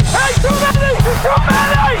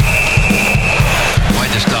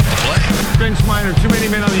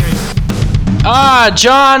John.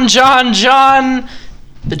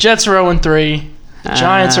 The Jets are 0-3. The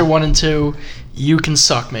Giants are 1-2. You can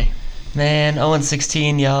suck me. Man,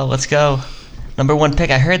 0-16, y'all. Let's go. Number one pick.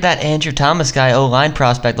 I heard that Andrew Thomas guy, O-line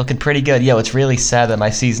prospect, looking pretty good. Yo, it's really sad that my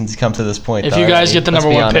season's come to this point. If though, you guys get the number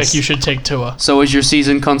one honest. pick, you should take Tua. So is your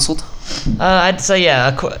season canceled? I'd say,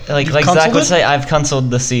 yeah. Like Zach would say, I've canceled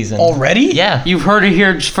the season. Already? Yeah. You've heard it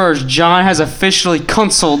here first. John has officially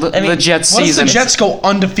canceled the Jets What if season. the Jets go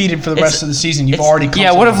undefeated for the rest of the season? You've already canceled.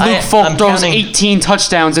 Yeah, what if Luke Falk I'm throws counting- 18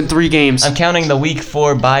 touchdowns in 3 games? I'm counting the week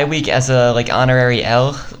 4 bye week as a honorary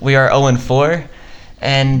L. We are 0-4.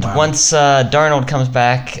 And once Darnold comes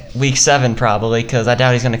back, week 7 probably, because I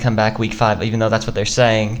doubt he's going to come back week 5, even though that's what they're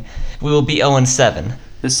saying, we will be 0-7.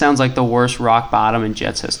 This sounds like the worst rock bottom in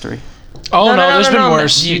Jets history. Oh, no, there's been no.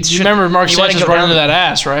 worse. You remember Mark Sanchez running into that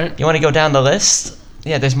ass, right? You want to go down the list?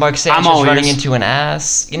 Yeah, there's Mark Sanchez running into an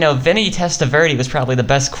ass. You know, Vinny Testaverde was probably the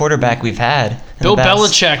best quarterback we've had. Bill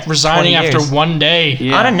Belichick resigning after 1 day.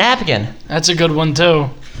 Yeah. On a napkin. That's a good one, too.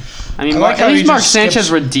 I mean, like how at he least Mark just Sanchez skips-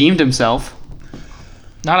 redeemed himself.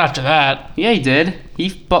 Not after that. Yeah, he did. He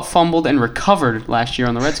fumbled and recovered last year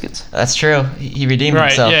on the Redskins. That's true. He redeemed Right,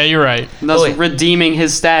 himself. yeah, you're right. Thus wait. redeeming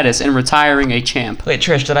his status and retiring a champ. Wait,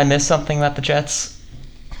 Trish, did I miss something about the Jets?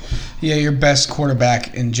 Yeah, your best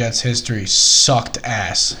quarterback in Jets history sucked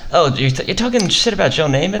ass. Oh, you're talking shit about Joe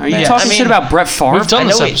Namath? Are you man? talking shit about Brett Favre? We've done I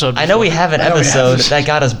this know episode I know we have an I know we episode have. that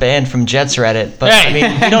got us banned from Jets Reddit, but Hey. I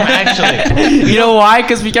mean, we don't actually. You know why?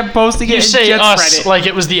 Because we kept posting it You in say Jets us Reddit. like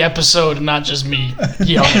it was the episode, not just me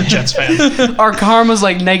yelling at Jets fan. Our karma's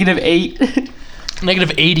like -8.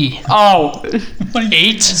 Negative 80. Oh, What do you 8?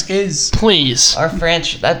 think this is? Please. Our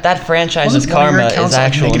that franchise's Wasn't one of your karma accounts is like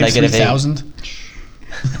actual negative 8. 3,000?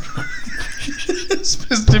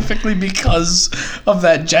 Specifically because of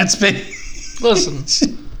that Jets thing.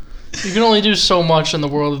 Listen, you can only do so much in the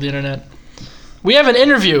world of the internet. We have an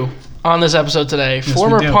interview on this episode today. we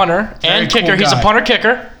Former do. punter Very and kicker. cool He's a guy.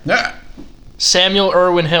 punter-kicker. Yeah. Samuel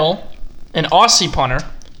Irwin Hill, an Aussie punter.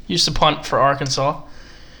 Used to punt for Arkansas.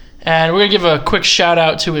 And we're going to give a quick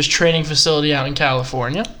shout-out to his training facility out in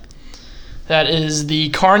California. That is the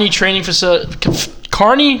Kearney Training Facility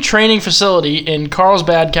in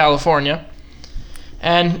Carlsbad, California.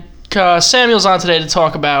 And Samuel's on today to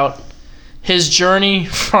talk about his journey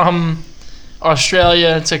from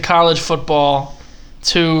Australia to college football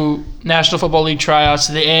to National Football League tryouts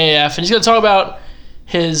to the AAF. And he's going to talk about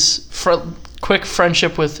his quick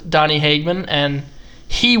friendship with Donnie Hageman. And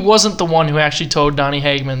he wasn't the one who actually told Donnie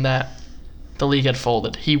Hageman that the league had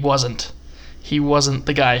folded. He wasn't. He wasn't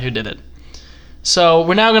the guy who did it. So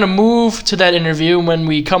we're now going to move to that interview. When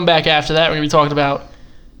we come back after that, we're going to be talking about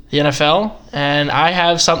the NFL, and I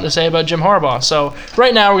have something to say about Jim Harbaugh. So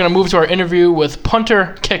right now we're going to move to our interview with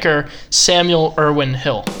punter-kicker Samuel Irwin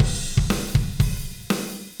Hill.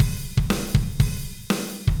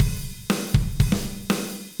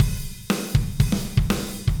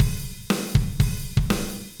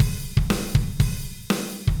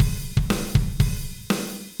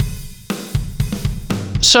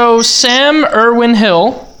 So Sam Irwin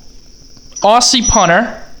Hill, Aussie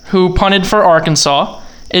punter who punted for Arkansas,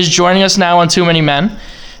 is joining us now on Too Many Men.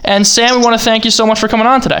 And Sam, we want to thank you so much for coming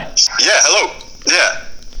on today. Yeah, hello. Yeah,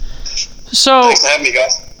 So thanks for having me,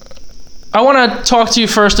 guys. I want to talk to you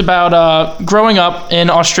first about growing up in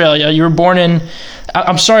Australia. You were born in,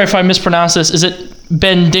 I'm sorry if I mispronounced this, is it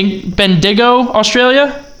Bendigo,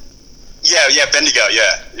 Australia? Yeah, Bendigo,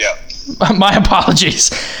 yeah. My apologies.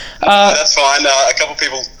 That's fine. A couple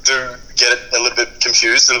people do get it a little bit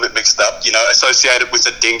confused, a little bit mixed up, associated with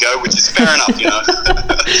a dingo, which is fair enough,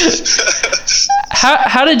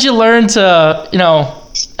 How did you learn to,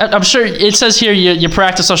 I'm sure it says here you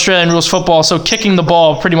practice Australian rules football, so kicking the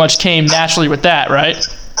ball pretty much came naturally with that, right?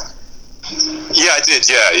 Yeah, I did,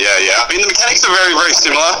 yeah. I mean, the mechanics are very, very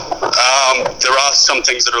similar. There are some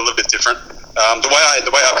things that are a little bit different. The way I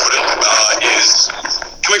put it is,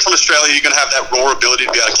 coming from Australia, you're going to have that raw ability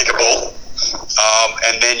to be able to kick a ball.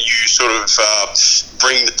 And then you sort of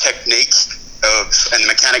bring the technique and the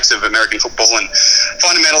mechanics of American football and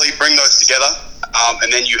fundamentally bring those together.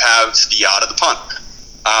 And then you have the art of the punt.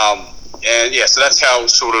 So that's how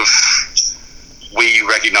sort of we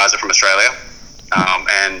recognize it from Australia.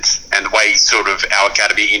 And the way sort of our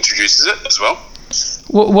academy introduces it as well.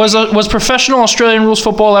 Was professional Australian rules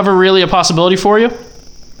football ever really a possibility for you?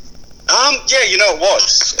 It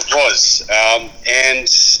was. And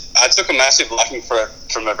I took a massive liking for it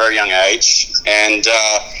from a very young age, and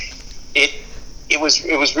it was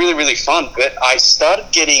really, really fun. But I started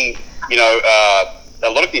getting a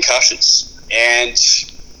lot of concussions, and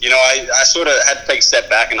I sort of had to take a step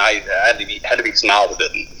back, and I had to be smart with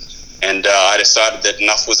it. And I decided that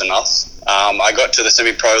enough was enough. I got to the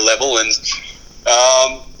semi-pro level, and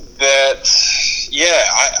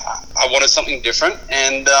I wanted something different,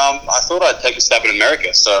 and I thought I'd take a stab in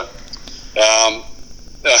America. So I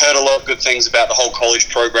heard a lot of good things about the whole college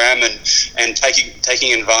program and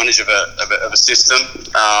taking advantage of a system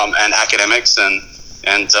and academics and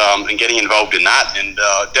getting involved in that, and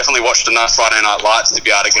definitely watched enough Friday Night Lights to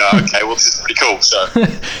be able to go, okay, well, this is pretty cool. So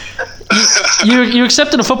you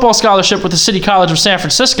accepted a football scholarship with the City College of San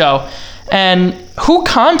Francisco, and who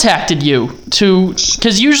contacted you to?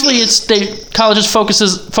 Because usually colleges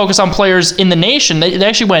focus on players in the nation. They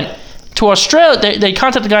actually went to Australia. They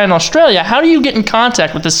contacted the guy in Australia. How do you get in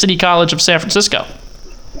contact with the City College of San Francisco?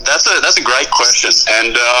 That's a great question,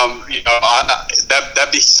 and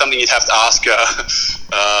that'd be something you'd have to ask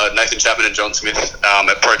Nathan Chapman and John Smith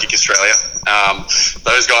at Pro Kick Australia.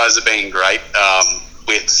 Those guys have been great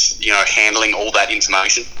with handling all that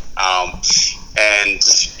information, and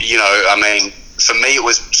for me it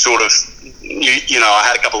was sort of I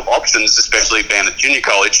had a couple of options, especially being at junior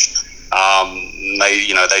college.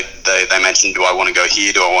 They mentioned, do I want to go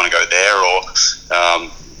here? Do I want to go there? Or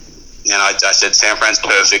I said San Fran's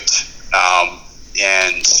perfect,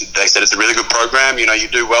 and they said it's a really good program. You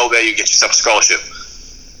do well there, you get yourself a scholarship.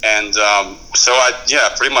 And so I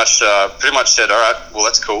pretty much said, all right, well,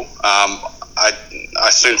 that's cool. I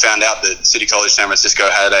soon found out that City College San Francisco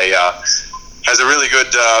has a really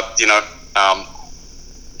good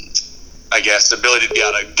ability to be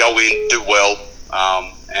able to go in, do well,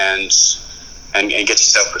 and get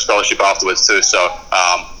yourself a scholarship afterwards too. So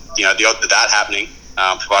the odds of that happening,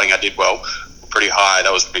 providing I did well, were pretty high.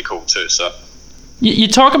 That was pretty cool too. So you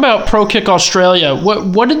talk about Pro Kick Australia.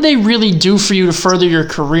 What did they really do for you to further your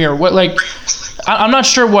career? I'm not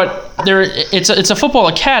sure what it's a football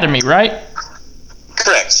academy, right?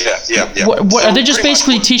 Correct. Yeah. What are they just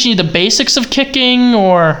basically teaching you the basics of kicking,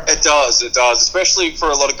 or? It does, especially for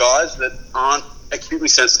a lot of guys that aren't acutely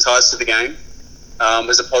sensitized to the game,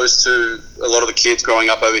 as opposed to a lot of the kids growing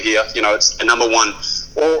up over here. It's a number one,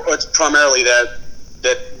 or it's primarily that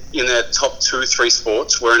in their top 2-3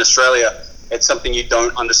 sports, where in Australia it's something you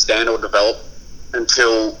don't understand or develop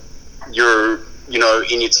until you're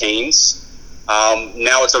in your teens.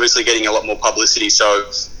 Now it's obviously getting a lot more publicity, so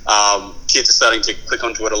kids are starting to click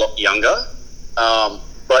onto it a lot younger.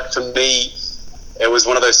 But for me, it was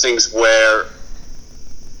one of those things where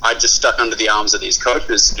I just stuck under the arms of these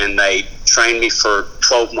coaches, and they trained me for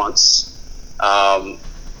 12 months. I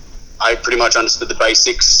pretty much understood the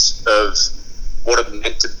basics of what it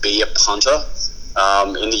meant to be a punter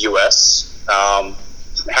in the US, how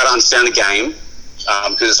to understand the game,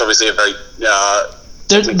 because it's obviously a very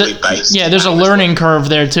technically based. Yeah, there's a learning curve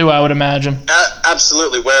there too, I would imagine.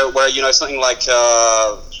 Absolutely, where something like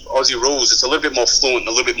Aussie rules, it's a little bit more fluent, a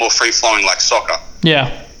little bit more free-flowing like soccer.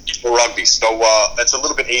 Yeah. Or rugby, so it's a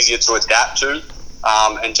little bit easier to adapt to,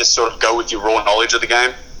 and just sort of go with your raw knowledge of the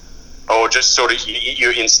game, or just sort of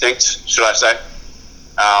your instinct, should I say?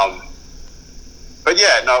 But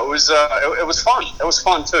yeah, no, it was fun. It was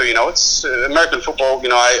fun too. It's American football.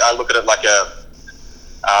 I look at it like a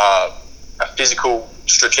physical,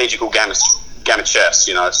 strategical game of chess.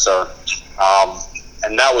 So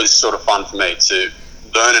and that was sort of fun for me to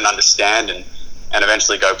learn and understand, and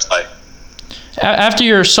eventually go play. After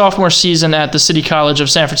your sophomore season at the City College of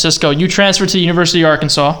San Francisco, you transferred to the University of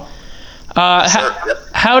Arkansas. Sure, yep.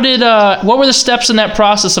 What were the steps in that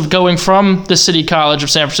process of going from the City College of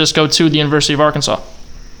San Francisco to the University of Arkansas?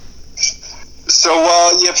 So,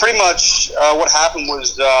 pretty much what happened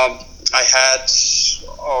was I had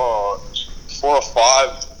 4 or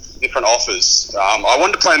 5 different offers. I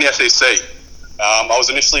wanted to play in the SEC. I was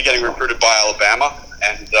initially getting recruited by Alabama,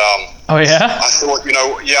 and oh yeah, I thought,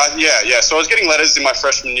 yeah. So I was getting letters in my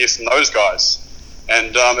freshman year from those guys,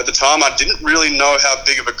 and at the time I didn't really know how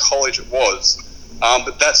big of a college it was,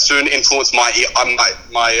 but that soon influenced my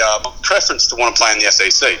preference to want to play in the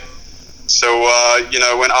SEC. So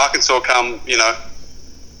when Arkansas come, when I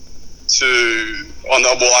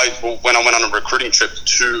went on a recruiting trip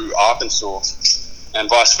to Arkansas, and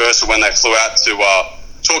vice versa, when they flew out to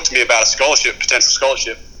talk to me about a potential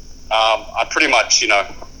scholarship, I pretty much,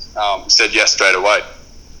 said yes straight away.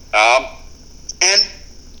 And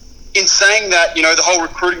in saying that, the whole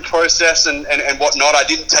recruiting process and whatnot, I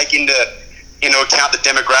didn't take into account the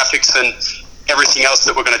demographics and everything else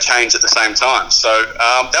that were going to change at the same time. So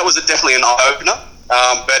that was definitely an eye-opener,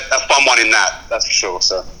 but a fun one in that's for sure.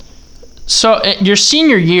 So your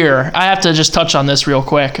senior year, I have to just touch on this real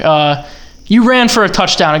quick. You ran for a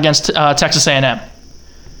touchdown against Texas A&M.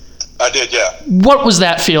 I did, yeah. What was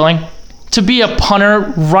that feeling, to be a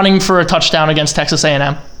punter running for a touchdown against Texas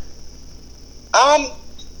A&M? Yeah,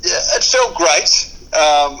 it felt great,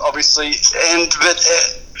 obviously, but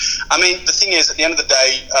I mean, the thing is, at the end of the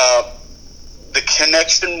day, the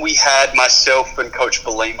connection we had, myself and Coach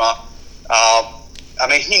Belima, I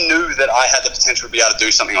mean, he knew that I had the potential to be able to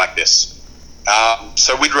do something like this.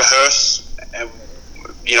 So we'd rehearse,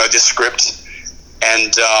 this script,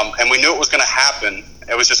 and we knew it was going to happen.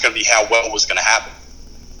 It was just going to be how well it was going to happen,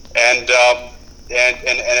 and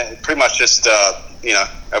it pretty much just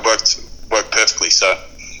it worked perfectly. So.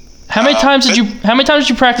 How many times did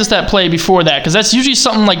you practice that play before that? Because that's usually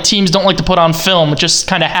something like teams don't like to put on film. It just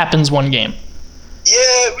kind of happens one game.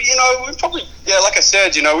 Yeah, we probably like I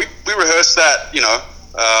said, we rehearsed that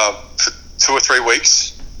for 2 or 3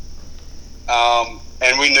 weeks,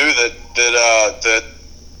 and we knew that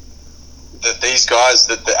these guys,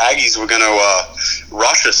 that the Aggies were going to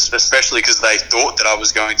rush us, especially because they thought that I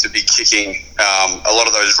was going to be kicking a lot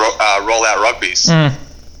of those rollout rugbies.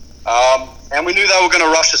 And we knew they were going to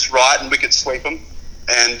rush us right, and we could sweep them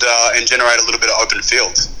and generate a little bit of open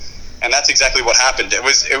field. And that's exactly what happened. It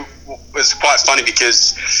was quite funny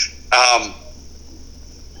because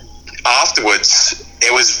afterwards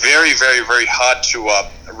it was very, very, very hard to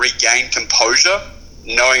regain composure,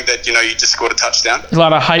 knowing that you just scored a touchdown. A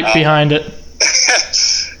lot of hype behind it.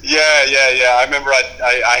 Yeah. I remember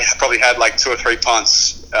I probably had like 2 or 3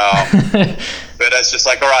 punts. But it's just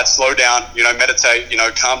like, all right, slow down, meditate,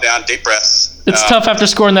 calm down, deep breaths. It's tough after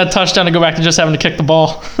scoring that touchdown to go back to just having to kick the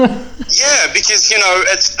ball. Yeah, because,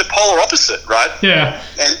 it's the polar opposite, right? Yeah.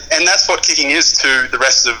 And that's what kicking is to the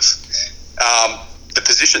rest of the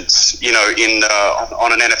positions,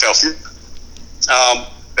 on an NFL field.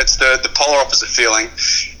 It's the polar opposite feeling.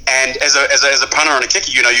 And as a punter and a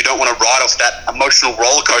kicker, you don't want to ride off that emotional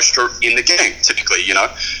roller coaster in the game, typically,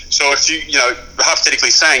 So if you, hypothetically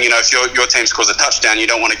saying, if your team scores a touchdown, you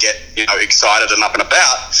don't want to get, excited and up and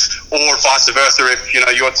about, or vice versa. If,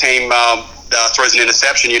 your team throws an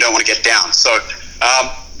interception, you don't want to get down. So,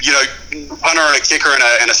 punter and a kicker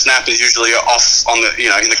and a snap is usually off on the,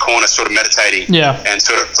 in the corner, sort of meditating, and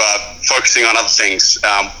sort of focusing on other things.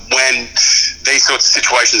 When these sorts of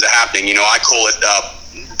situations are happening, I call it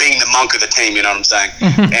being the monk of the team, you know what I'm saying?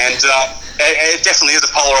 And it definitely is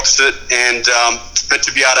a polar opposite, and but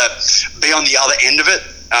to be able to be on the other end of it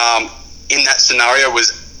in that scenario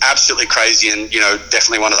was absolutely crazy, and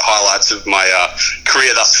definitely one of the highlights of my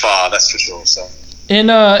career thus far, that's for sure. So in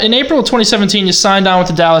April of 2017, you signed on with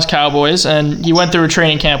the Dallas Cowboys, and you went through a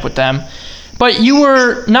training camp with them. But you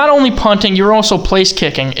were not only punting, you were also place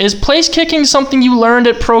kicking. Is place kicking something you learned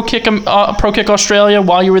at Pro Kick Australia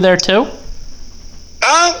while you were there too?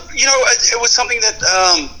 It was something that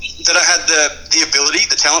I had the ability,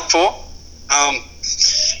 the talent for, and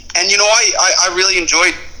I really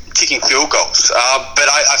enjoyed kicking field goals. But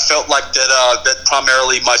I felt like that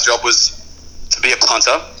primarily my job was to be a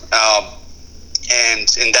punter, and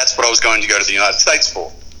that's what I was going to go to the United States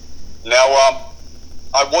for. Now,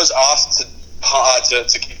 I was asked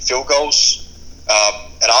to kick field goals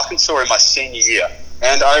at Arkansas in my senior year,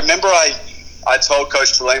 and I remember I told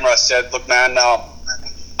Coach Belima, I said, "Look, man,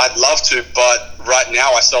 I'd love to, but right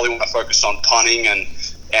now I solely want to focus on punting and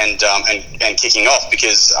kicking off,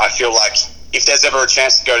 because I feel like if there's ever a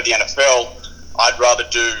chance to go to the NFL, I'd rather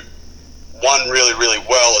do 1 really, really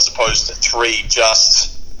well as opposed to 3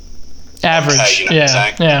 just average." Okay, what I'm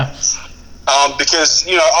saying? Yeah. Because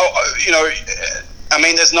I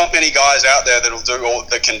mean, there's not many guys out there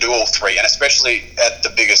that can do all 3, and especially at the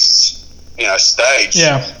biggest stage.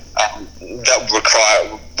 Yeah. That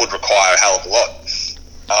would require a hell of a lot.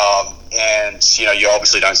 And you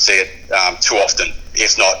obviously don't see it too often,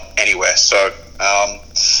 if not anywhere. So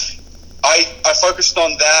I focused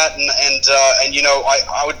on that, and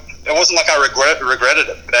I would. It wasn't like I regretted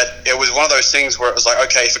it, but it was one of those things where it was like,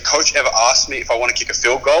 okay, if a coach ever asked me if I want to kick a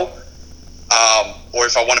field goal, or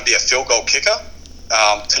if I want to be a field goal kicker,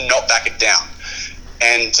 to not back it down.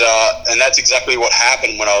 And that's exactly what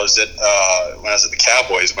happened when I was at the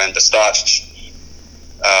Cowboys, when Bastach,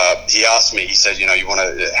 he asked me, he said,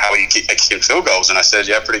 how are you kicking field goals? And I said,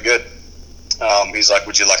 yeah, pretty good. He's like,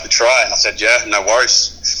 would you like to try? And I said, yeah, no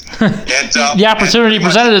worries. And the opportunity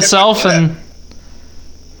presented itself, and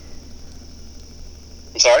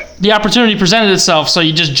I'm sorry? The opportunity presented itself, so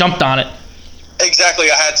you just jumped on it.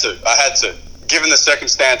 Exactly, I had to. Given the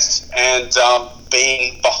circumstance, and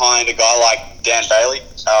being behind a guy like Dan Bailey,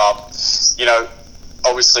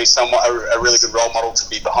 obviously a really good role model to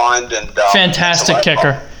be behind, and fantastic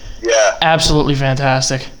kicker. Yeah, absolutely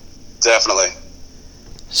fantastic. Definitely.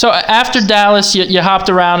 So after Dallas, you hopped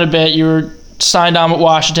around a bit. You were signed on with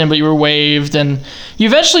Washington, but you were waived, and you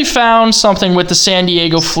eventually found something with the San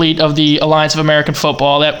Diego fleet of the Alliance of American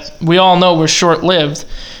Football that we all know was short-lived.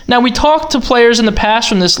 Now, we talked to players in the past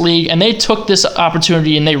from this league, and they took this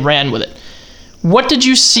opportunity and they ran with it. What did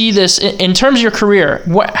you see this in terms of your career?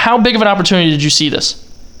 How big of an opportunity did you see this?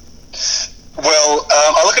 Well,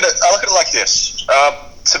 I look at it like this: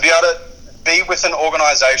 to be able to be with an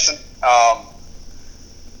organisation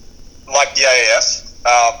like the AAF,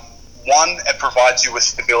 one, it provides you with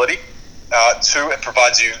stability. Two, it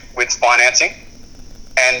provides you with financing,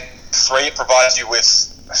 and three, it provides you with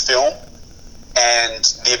film and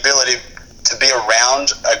the ability to be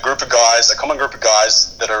around a common group of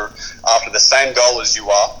guys that are after the same goal as you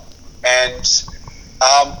are, and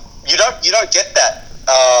you don't get that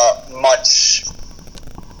much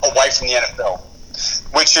away from the NFL,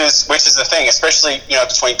 which is the thing, especially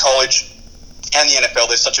between college and the NFL.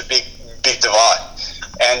 There's such a big divide,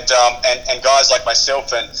 and guys like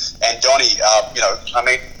myself and Donnie,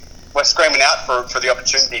 we're screaming out for the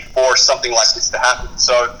opportunity for something like this to happen.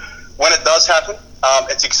 So when it does happen,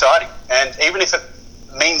 it's exciting, and even if it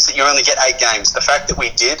means that you only get 8 games, the fact that we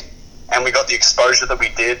did, and we got the exposure that we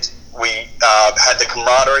did, we had the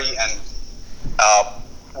camaraderie, and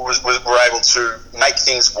were able to make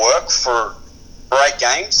things work for 8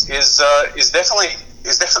 games is definitely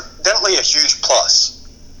a huge plus.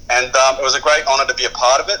 And it was a great honour to be a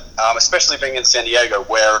part of it, especially being in San Diego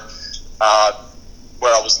where I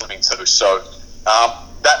was living too. So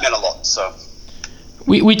that meant a lot. So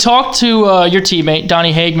we talked to your teammate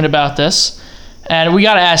Donnie Hagman about this, and we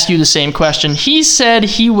got to ask you the same question. He said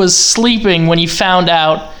he was sleeping when he found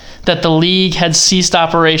out that the league had ceased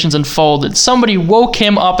operations and folded. Somebody woke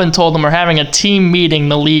him up and told him we're having a team meeting,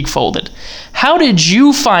 the league folded. How did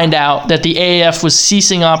you find out that the AAF was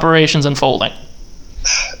ceasing operations and folding?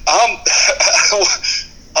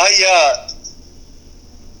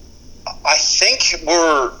 I think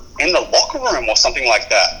we're in the locker room or something like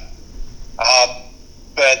that.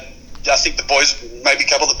 But I think maybe a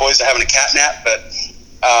couple of the boys are having a cat nap. But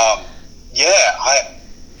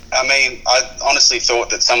I honestly thought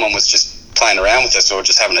that someone was just playing around with us or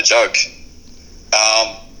just having a joke.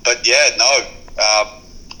 But yeah, no.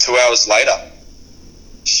 2 hours later,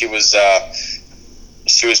 she was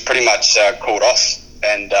pretty much called off,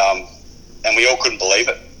 and we all couldn't believe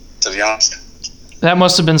it, to be honest. That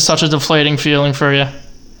must have been such a deflating feeling for you.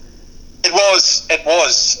 It was,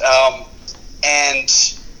 and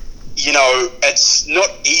it's not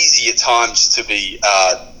easy at times to be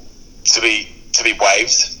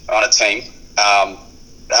waived on a team.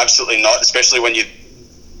 Absolutely not, especially when you're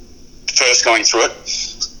first going through it.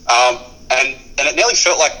 And it nearly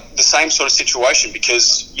felt like the same sort of situation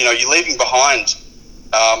because you're leaving behind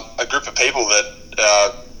a group of people that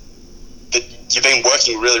you've been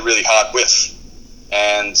working really, really hard with,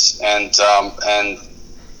 and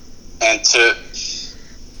to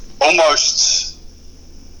almost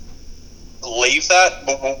leave that,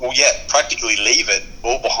 practically leave it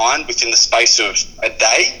all behind within the space of a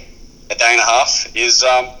day and a half is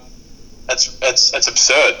it's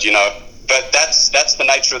absurd, But that's the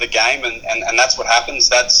nature of the game, and that's what happens.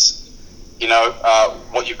 That's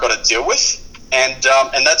what you've got to deal with, and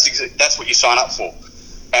that's what you sign up for,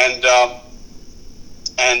 and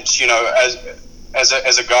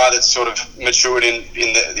as a guy that's sort of matured in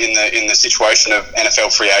the situation of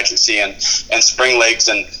NFL free agency and spring leagues,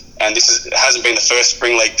 and this hasn't been the first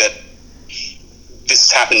spring league that this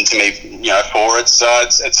has happened to me, for. It's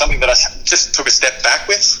something that I just took a step back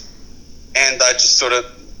with, and I just sort of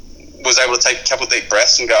was able to take a couple of deep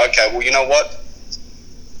breaths and go, okay, well, you know what?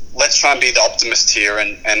 Let's try and be the optimist here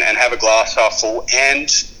and have a glass half full and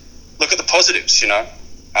look at the positives.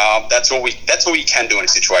 That's all you can do in a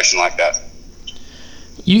situation like that.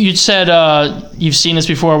 You said you've seen this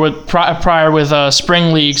before with prior with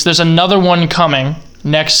spring leagues. There's another one coming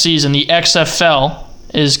next season. The XFL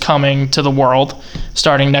is coming to the world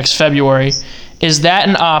starting next February. Is that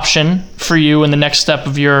an option for you in the next step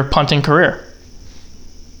of your punting career?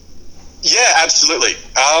 Yeah, absolutely.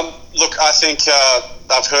 Look, I think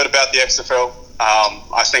I've heard about the XFL.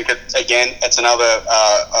 I think it's another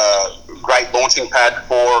great launching pad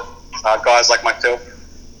for guys like myself.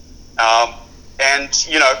 And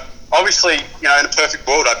obviously, in a perfect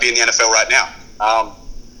world, I'd be in the NFL right now.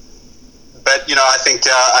 But I think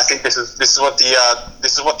this is what the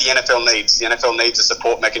NFL needs. The NFL needs a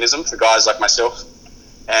support mechanism for guys like myself,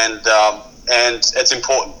 and it's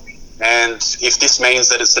important. And if this means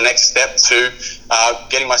that it's the next step to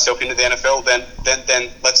getting myself into the NFL, then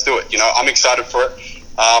let's do it. I'm excited for it.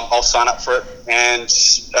 I'll sign up for it, and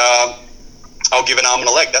I'll give an arm and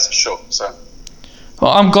a leg. That's for sure. So.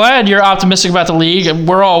 Well, I'm glad you're optimistic about the league, and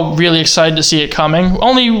we're all really excited to see it coming.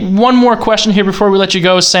 Only one more question here before we let you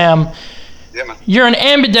go, Sam. Yeah, man. You're an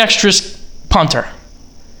ambidextrous punter.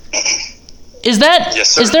 Is that Yes,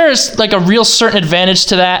 sir. is there like a real certain advantage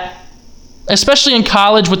to that? Especially in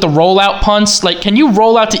college with the rollout punts, like can you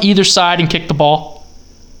roll out to either side and kick the ball?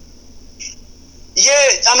 Yeah,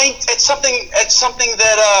 I mean, it's something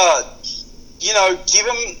that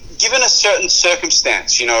given a certain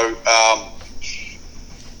circumstance,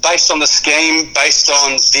 based on the scheme, based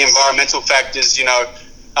on the environmental factors, you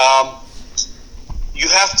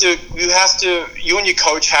and your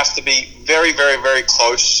coach have to be very, very, very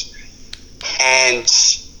close, and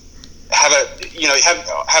have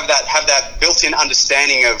that built-in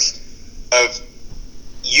understanding of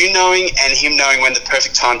you knowing and him knowing when the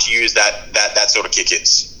perfect time to use that sort of kick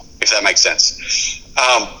is, if that makes sense.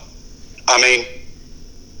 I mean,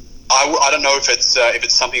 I don't know if it's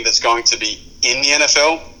something that's going to be in the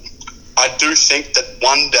NFL. I do think that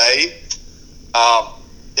one day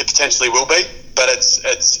it potentially will be, but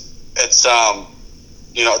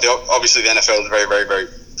obviously the NFL is very, very, very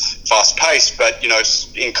fast paced. But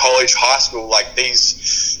in college, high school, like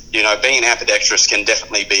these, being an ambidextrous can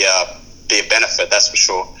definitely be a benefit. That's for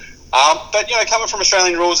sure. But coming from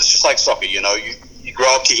Australian rules, it's just like soccer. You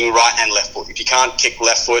grow up kicking right and left foot. If you can't kick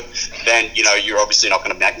left foot, then you're obviously not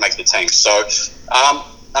going to make the team. So, I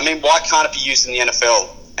mean, why can't it be used in the NFL,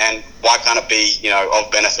 and why can't it be of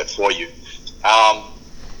benefit for you?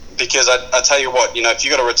 Because I tell you what, if you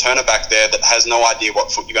got a returner back there that has no idea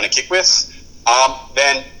what foot you're going to kick with,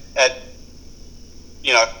 then it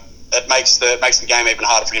makes the game even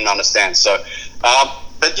harder for him to understand. So,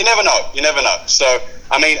 but you never know. So,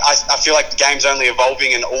 I mean, I feel like the game's only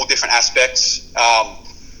evolving in all different aspects,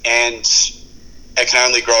 and it can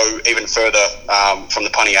only grow even further from the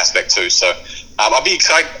punting aspect too. So, I'll be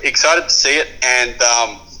excited to see it, and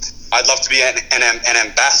I'd love to be an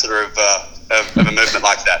ambassador of a movement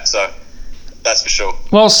like that. So, that's for sure.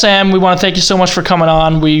 Well, Sam, we want to thank you so much for coming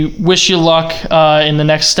on. We wish you luck in the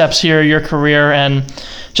next steps here, your career, and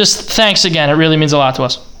just thanks again. It really means a lot to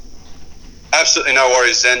us. Absolutely, no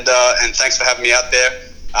worries, and thanks for having me out there.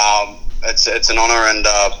 It's an honor, and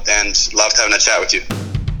loved having a chat with you.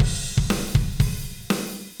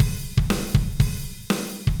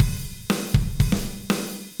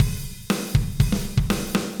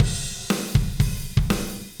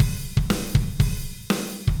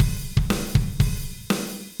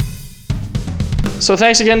 So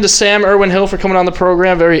thanks again to Sam Irwin-Hill for coming on the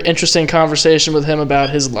program. Very interesting conversation with him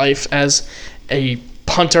about his life as a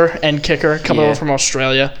punter and kicker coming over from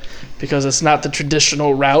Australia, because it's not the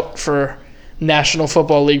traditional route for National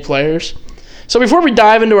Football League players. So before we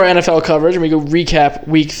dive into our NFL coverage and we go recap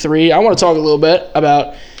Week 3, I want to talk a little bit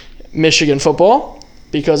about Michigan football,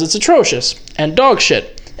 because it's atrocious and dog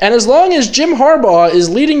shit. And as long as Jim Harbaugh is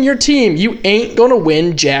leading your team, you ain't going to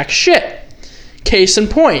win jack shit. Case in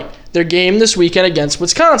point, their game this weekend against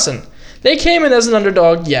Wisconsin. They came in as an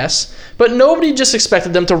underdog, yes, but nobody just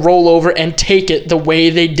expected them to roll over and take it the way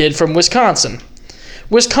they did from Wisconsin.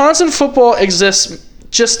 Wisconsin football exists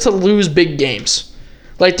just to lose big games.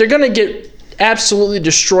 Like, they're going to get absolutely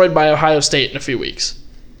destroyed by Ohio State in a few weeks.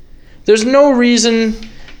 There's no reason,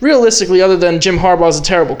 realistically, other than Jim Harbaugh's a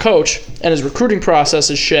terrible coach and his recruiting process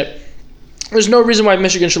is shit. There's no reason why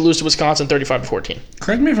Michigan should lose to Wisconsin 35-14.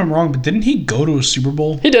 Correct me if I'm wrong, but didn't he go to a Super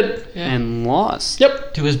Bowl? He did. And lost.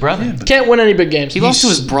 Yep. To his brother. Yeah, but Can't win any big games. He lost to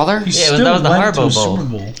his brother? he Yeah, still that was the went to a Harbaugh Bowl. Super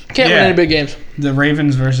Bowl. Can't win any big games. The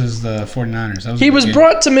Ravens versus the 49ers. That was a He big was game.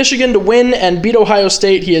 brought to Michigan to win and beat Ohio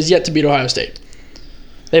State. He has yet to beat Ohio State.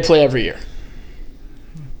 They play every year.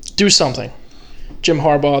 Do something. Jim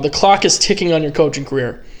Harbaugh, the clock is ticking on your coaching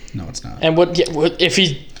career. No, it's not. And what if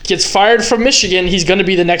he gets fired from Michigan, he's going to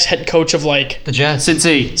be the next head coach of, like, The Jets.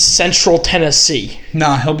 Cincy. Central Tennessee.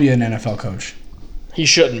 Nah, he'll be an NFL coach. He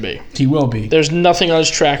shouldn't be. He will be. There's nothing on his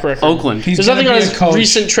track record. Oakland. He's There's gonna nothing on be a his coach.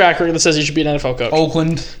 recent track record that says he should be an NFL coach.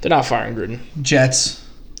 Oakland, They're not firing Gruden. Jets.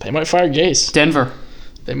 They might fire Gase. Denver.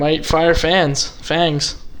 They might fire Fangs.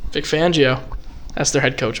 Vic Fangio. That's their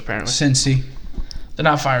head coach, apparently. Cincy. They're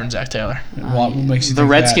not firing Zach Taylor. What makes you The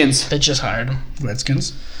think Redskins. They just hired him. that?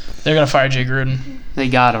 Redskins. They're going to fire Jay Gruden. They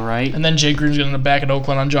got it, right? And then Jay Gruden's going to back at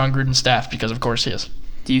Oakland on John Gruden's staff, because of course he is.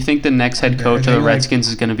 Do you think the next head Okay, coach of they the like- Redskins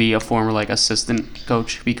is going to be a former assistant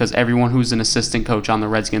coach? Because everyone who's an assistant coach on the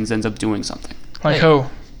Redskins ends up doing something. Like Hey. who?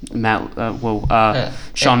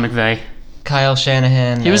 Sean McVay. Kyle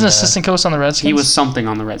Shanahan. He was an and, assistant coach on the Redskins? He was something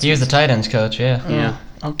on the Redskins. He was the tight ends coach, yeah. Yeah.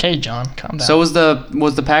 Okay, John, calm down. So was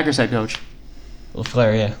the Packers head coach. Well,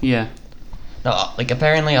 Flair, yeah. Yeah. No, like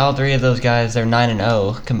apparently all three of those guys are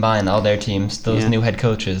 9-0 combined, all their teams. Those Yeah. new head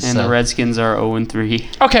coaches. And so. the Redskins are 0-3.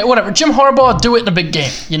 Okay, whatever. Jim Harbaugh, do it in a big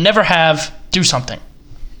game. You never have. Do something.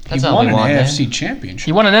 That's he all won we an want, man. AFC championship.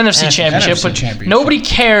 He won an NFC championship, NFC but championship. nobody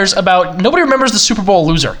cares about. Nobody remembers the Super Bowl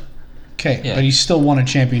loser. Okay, Yeah. but he still won a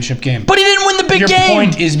championship game. But he didn't win the big Your game.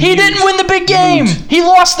 point is he mute. didn't win the big game. Mute. He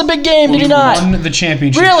lost the big game, did he not? won the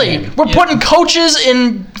championship Really? game. We're putting coaches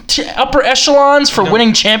in upper echelons for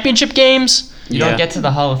winning championship games? You Yeah. don't get to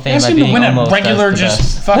the Hall of Fame Ask by him to being win a almost regular, as the just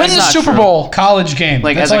best. fucking Win the not Super true. Bowl. college game.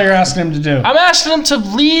 Like, That's as all a- you're asking him to do. I'm asking him to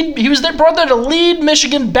lead. He was there, brought there to lead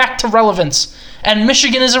Michigan back to relevance. And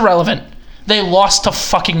Michigan is irrelevant. They lost to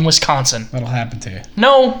fucking Wisconsin. That'll happen to you.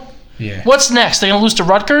 No. Yeah. What's next? They gonna lose to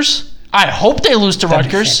Rutgers? I hope they lose to That'd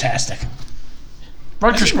be Rutgers. fantastic.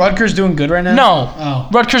 Rutgers. Rutgers doing good right now? No. Oh.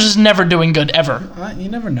 Rutgers is never doing good ever. You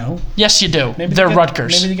never know. Yes, you do. Maybe They're they get,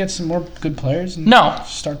 Rutgers. Maybe they get some more good players and No.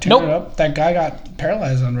 start tearing Nope. it up. That guy got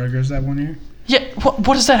paralyzed on Rutgers that one year. Yeah.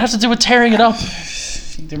 What does that have to do with tearing it up?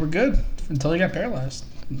 They were good until he got paralyzed.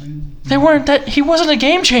 They weren't that. He wasn't a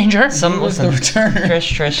game changer. Some He was listen, the returner.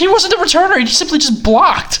 Trish. He wasn't the returner. He simply just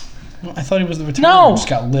blocked. Well, I thought he was the returner. No. Just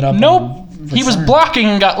got lit up. Nope. on the He was return. blocking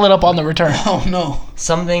and got lit up on the return. Oh no.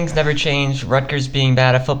 Some things never change. Rutgers being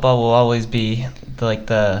bad at football will always be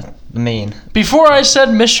the main. Before I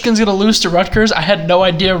said Michigan's gonna lose to Rutgers, I had no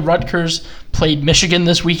idea Rutgers played Michigan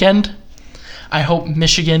this weekend. I hope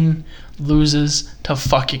Michigan loses to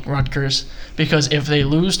fucking Rutgers, because if they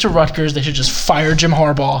lose to Rutgers, they should just fire Jim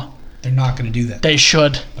Harbaugh. They're not going to do that. They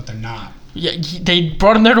should. But they're not. Yeah, they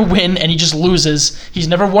brought him there to win, and he just loses. He's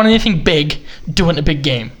never won anything big doing a big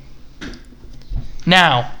game.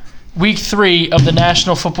 Now, week 3 of the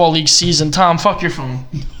National Football League season. Tom, fuck your phone.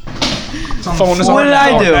 Phone is What on did the I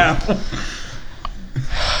floor do? now.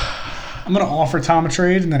 I'm going to offer Tom a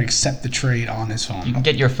trade and then accept the trade on his phone.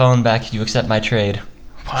 Get your phone back if you accept my trade.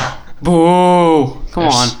 Wow. Boo! Come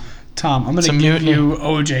on. Tom, I'm going It's to a give mutiny. you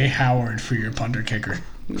O.J. Howard for your punter kicker.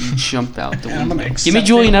 You jumped out the And I'm window. going to Give me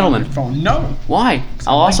Julian Edelman. Phone. No. Why?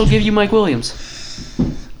 I'll also give you Mike Williams.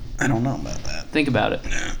 I don't know about that. Think about it.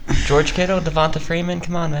 George Kittle, Devonta Freeman,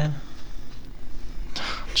 come on, man.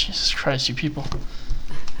 Jesus Christ, you people.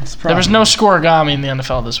 What's the There was problem? no scoregami in the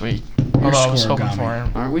NFL this week. Although I was hoping scoregami. for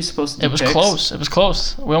it. Aren't we supposed to do It was picks? close. It was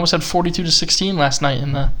close. We almost had 42-16 last night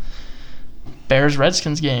in the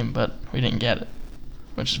Bears-Redskins game, but we didn't get it,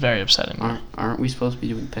 which is very upsetting. Aren't we supposed to be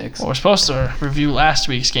doing picks? Well, we're supposed to review last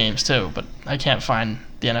week's games too, but I can't find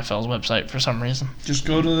the NFL's website for some reason. Just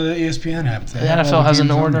go to the ESPN app. The NFL has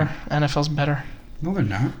an order. NFL's better. No, they're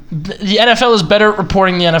not. The NFL is better at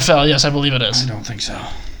reporting the NFL. Yes, I believe it I is. don't think so.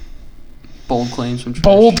 Bold claims from Trish.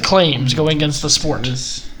 Bold claims going against the sport.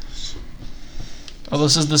 This- Oh,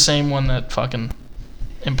 this is the same one that fucking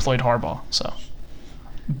employed Harbaugh. So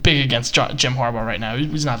big against Jim Harbaugh right now.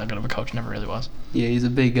 He's not that good of a coach. Never really was. Yeah, he's a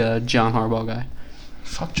big John Harbaugh guy.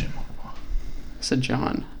 Fuck Jim Harbaugh. I said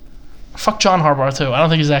John. Fuck John Harbaugh too. I don't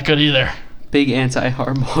think he's that good either. Big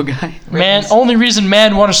anti-Harbaugh guy. Man, only reason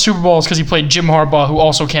Man won a Super Bowl is because he played Jim Harbaugh, who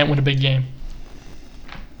also can't win a big game.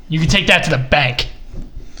 You can take that to the bank.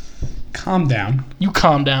 Calm down. You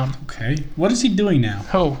calm down. Okay. What is he doing now?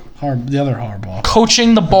 Who? The other Harbaugh.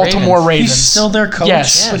 Coaching the Baltimore Ravens. He's still their coach,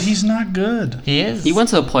 Yes. but he's not good. He is. He went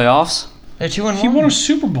to the playoffs. They're 2-1. He won a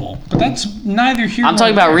Super Bowl, but that's neither here I'm nor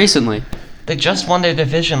talking about there. recently. They just won their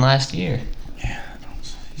division last year.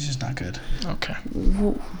 He's just not good. Okay.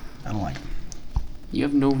 I don't like him. You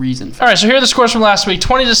have no reason. All right, so here are the scores from last week.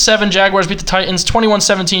 20-7, Jaguars beat the Titans.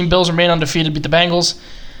 21-17, Bills remain undefeated, beat the Bengals.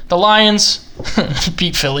 The Lions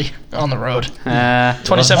beat Philly on the road.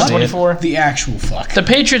 27-24. The actual fuck. The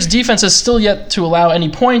Patriots' defense is still yet to allow any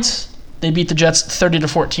points. They beat the Jets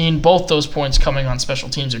 30-14. Both those points coming on special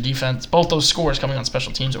teams or defense. Both those scores coming on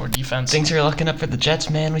special teams or defense. Things are looking up for the Jets,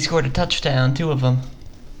 man. We scored a touchdown, 2 of them.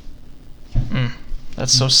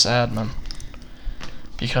 That's so sad, man.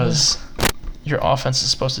 Because your offense is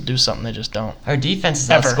supposed to do something, they just don't. Our defense has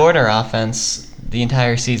Ever. outscored our offense the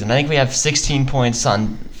entire season. I think we have 16 points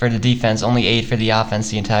for the defense, only 8 for the offense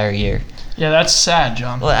the entire year. Yeah, that's sad,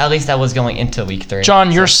 John. Well, at least that was going into week 3.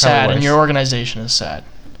 John, you're So it's probably sad, and worse. your organization is sad.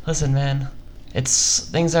 Listen, man.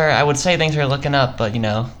 I would say things are looking up, but, It's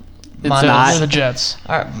Mono- not. You're the Jets.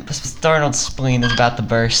 Darnold's spleen is about to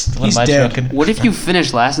burst. What He's am I dead. joking? What if you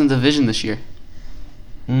finish last in the division this year?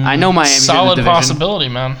 I know Miami's in the Solid division. possibility,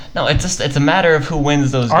 man. No, it's a matter of who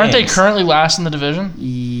wins those Aren't they games. currently last in the division?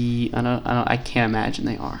 I can't imagine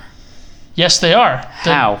they are. Yes, they are.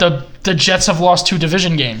 How? The Jets have lost 2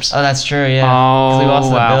 division games. Oh, that's true, yeah. 'Cause we lost to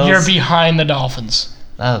the wow. Bills. You're behind the Dolphins.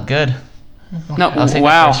 Oh, good. No, I'll take the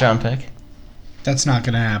wow. first round pick. That's not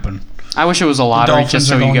going to happen. I wish it was a lottery just Dolphins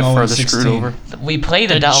so are you get going further 0-16. screwed over. We play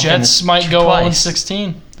the The Dolphins. Jets might go twice.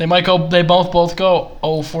 0-16. They might go. They both go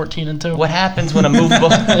 0-14-2. What happens when a movable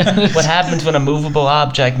What happens when a movable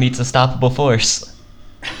object meets a stoppable force?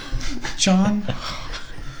 John.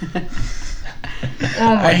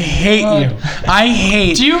 I hate you. I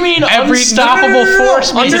hate. Do you mean every unstoppable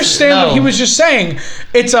force? means- Understand what he No. was just saying.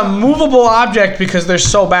 It's a movable object because they're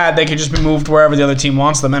so bad they can just be moved wherever the other team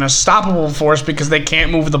wants them, and a stoppable force because they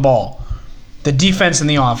can't move the ball. The defense and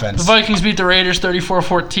the offense. The Vikings beat the Raiders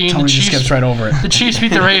 34-14. Tony The just Chiefs skips right over it. The Chiefs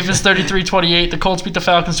beat the Ravens 33-28. The Colts beat the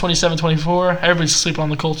Falcons 27-24. Everybody's sleeping on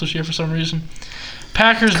the Colts this year for some reason.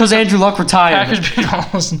 Because Andrew Luck retired.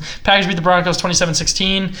 Packers beat the Broncos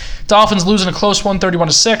 27-16. Dolphins losing a close one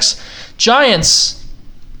 31-6. Giants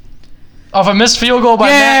off a missed field goal by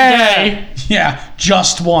Matt Gay. Yeah,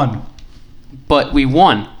 just one. But we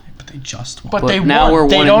won. But they just won. But But they now won. we're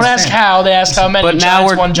They one don't and ask ten. how. They ask how many. But now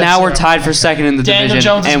Giants won, Jets we're zero. tied for second in the Daniel division.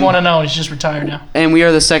 Jones is and, 1-0. He's just retired now. and we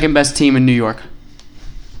are the second best team in New York.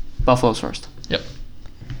 Buffalo's first. Yep.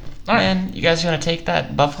 All right. Man, you guys gonna take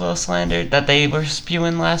that Buffalo slander that they were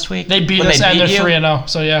spewing last week? They beat When us and they're you? 3-0.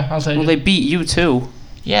 So yeah, I'll take Well, it. they beat you too.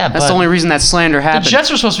 Yeah, That's but the only reason that slander The happened.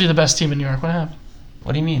 Jets were supposed to be the best team in New York. What happened?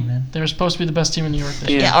 what do you mean, man? They were supposed to be the best team in New York this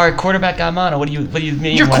year. Yeah, our quarterback got mono. What do you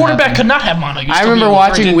mean? Your what quarterback happened? could not have mono. You'd I still be remember able to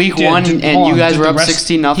watching bring- week one, and hold you on, guys did were the up rest-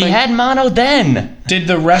 16-0. He had mono then. Did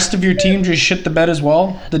the rest of your team just shit the bed as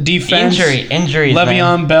well? The defense? Injuries.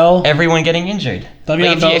 Le'Veon man. Bell? Everyone getting injured. Like,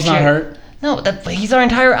 Le'Veon if Bell's not you're- hurt? No, he's our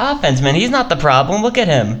entire offense, man. He's not the problem. Look at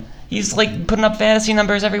him. He's like putting up fantasy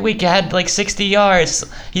numbers every week. He had like 60 yards.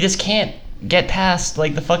 He just can't get past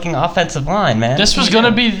like the fucking offensive line, man. This was gonna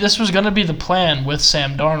be the plan with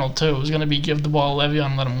Sam Darnold too. It was gonna be give the ball to Le'Veon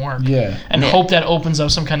and let him work. Yeah. And Yeah. hope that opens up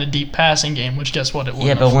some kind of deep passing game, which guess what it would.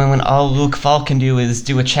 Yeah, but when all Luke Falk can do is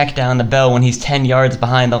do a check down the bell when he's 10 yards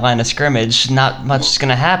behind the line of scrimmage, not much is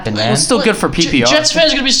gonna happen, man. It's still good for PPR. Jets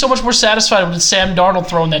fans are gonna be so much more satisfied with Sam Darnold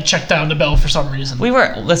throwing that check down the bell for some reason. We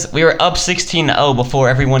were up 16-0 before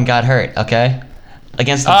everyone got hurt, okay?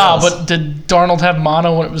 Against the Bills. But did Darnold have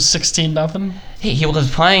mono when it was 16-0? He was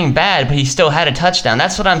playing bad, but he still had a touchdown.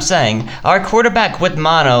 That's what I'm saying. Our quarterback with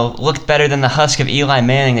mono looked better than the husk of Eli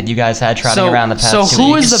Manning that you guys had trotting around the past so 2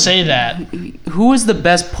 who weeks. is the- Say that. Who is the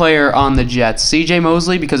best player on the Jets? CJ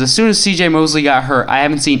Mosley? Because as soon as CJ Mosley got hurt, I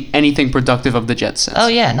haven't seen anything productive of the Jets since. Oh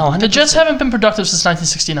yeah, no, 100%. The Jets haven't been productive since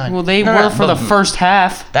 1969. Well, they No, were no, for the but- first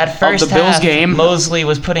half That first of the Bills half, game. Mosley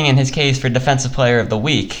was putting in his case for Defensive Player of the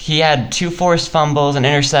Week. He had 2 forced fumbles, an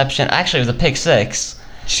interception. Actually, it was a pick 6.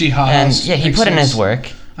 And yeah, he put in his work.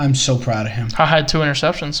 I'm so proud of him. I had 2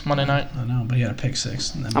 interceptions Monday night. I know, but he had a pick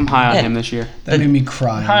 6. And I'm high on Yeah. him this year. That made me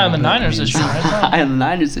cry. High on the Niners this year, right? High on the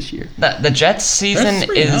Niners this year. The Jets season They're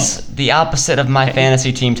 3-0. is the opposite of my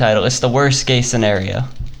fantasy team title. It's the worst case scenario.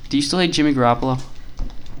 Do you still hate Jimmy Garoppolo?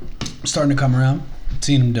 I'm starting to come around.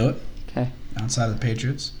 Seeing him do it. Okay. Outside of the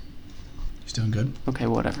Patriots. He's doing good. Okay,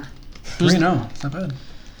 whatever. 3-0. It's not bad.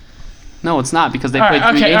 No, it's not because they All played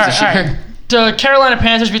right, 3 okay, games all this right, all year. right. The Carolina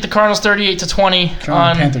Panthers beat the Cardinals 38-20.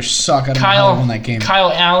 Carolina Panthers suck. I don't know how they won that game.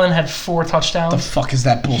 Kyle Allen had 4 the touchdowns. fuck is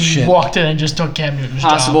that He bullshit? walked in and just took Cam Newton's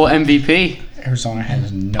Possible job. MVP. Arizona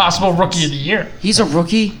has no Possible offense. rookie of the year. He's a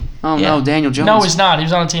rookie? Oh Yeah. no, Daniel Jones. No, he's not. He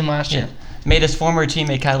was on the team last year. Made his former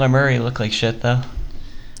teammate Kyler Murray look like shit, though.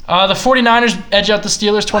 The 49ers edge out the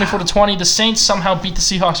Steelers 24-20. The Saints somehow beat the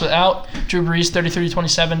Seahawks without Drew Brees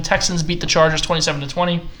 33-27. Texans beat the Chargers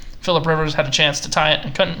 27-20. Phillip Rivers had a chance to tie it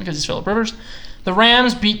and couldn't because he's Phillip Rivers. The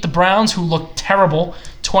Rams beat the Browns, who looked terrible,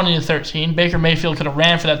 20-13. Baker Mayfield could have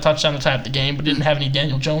ran for that touchdown to tie up the game, but didn't have any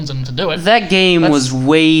Daniel Jones in him to do it. That game Let's- was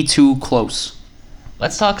way too close.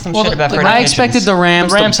 Let's talk some Well, shit about the- Freddie I Kitchens. expected the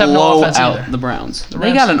Rams, The Rams to have no blow offense out either. the Browns. The They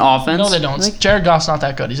Rams- got an offense. No, they don't. Jared Goff's not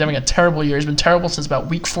that good. He's having a terrible year. He's been terrible since about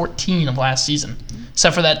week 14 of last season,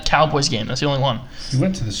 except for that Cowboys game. That's the only one. He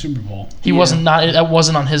went to the Super Bowl. He Yeah. wasn't not. That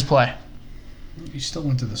wasn't on his play. He still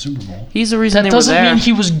went to the Super Bowl. He's the reason That they were doesn't there. mean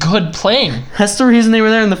he was good playing. That's the reason they were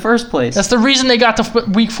there in the first place. That's the reason they got to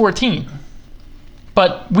week 14.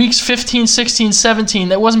 But weeks 15, 16, 17,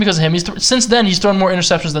 that wasn't because of him. Since then, he's thrown more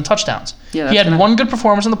interceptions than touchdowns. Yeah, he that's had one good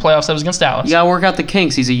performance in the playoffs. That was against Dallas. You gotta work out the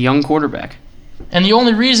kinks. He's a young quarterback. And the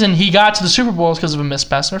only reason he got to the Super Bowl is because of a missed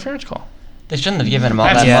pass interference call. They shouldn't have given him all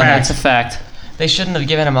That's that a money. fact. That's a fact. They shouldn't have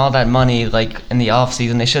given him all that money, like, in the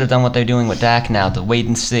offseason. They should have done what they're doing with Dak now, to wait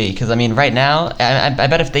and see. Because, I mean, right now, I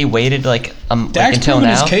bet if they waited, like Dak's until proven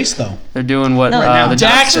now... his case, though. They're doing what No, right now, the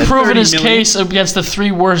Dak's Ducks did. proven his 30 million. case against the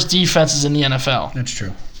 3 worst defenses in the NFL. That's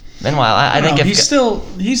true. Meanwhile, I think if he's still.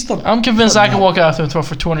 I'm convinced I putting could up. walk out there and throw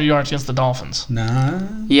for 200 yards against the Dolphins. Nah,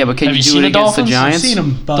 Yeah, but can Have you you do seen it the against the Dolphins? Giants? I've seen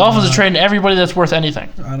him. But, Dolphins are trading everybody that's worth anything.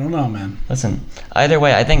 I don't know, man. Listen, either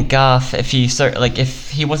way, I think Goff, if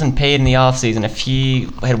he wasn't paid in the offseason, if he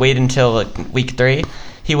had waited until like week 3,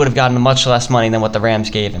 he would have gotten much less money than what the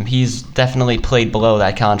Rams gave him. He's definitely played below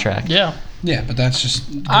that contract. Yeah. Yeah, but that's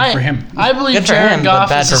just good for him. I believe Good for Jared him, but Goff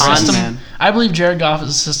bad is a for Ron, system. man. I believe Jared Goff is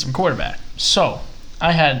a system quarterback. So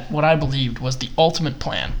I had what I believed was the ultimate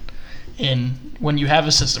plan in when you have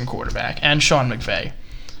a system quarterback and Sean McVay.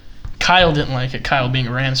 Kyle didn't like it. Kyle, being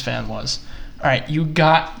a Rams fan, was all right. You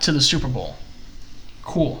got to the Super Bowl.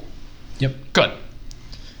 Cool. Yep. Good.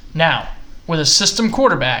 Now with a system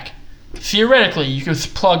quarterback, theoretically, you could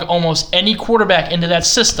plug almost any quarterback into that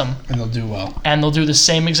system, And they'll do well. and they'll do the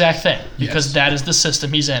same exact thing because Yes. that is the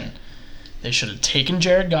system he's in. They should have taken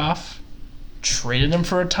Jared Goff, traded him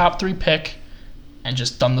for a top 3 pick, and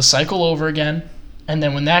just done the cycle over again. And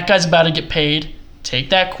then when that guy's about to get paid, take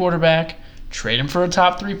that quarterback, trade him for a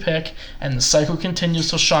top 3 pick, and the cycle continues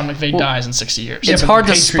till Sean McVay dies in 60 years. It's but hard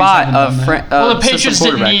the to Patriots spot haven't a done that. well, the system Patriots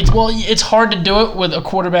didn't quarterback. need. Well, it's hard to do it with a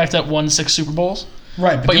quarterback that won 6 Super Bowls.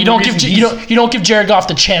 Right, But the you don't reason give he's- you don't give Jared Goff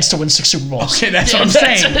the chance to win 6 Super Bowls. Okay, that's what I'm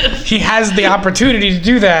That's saying. it. He has the opportunity to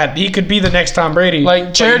do that. He could be the next Tom Brady. Like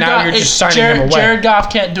but Jared now Goff, you're just signing him away. Jared Goff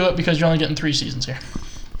can't do it because you're only getting 3 seasons here,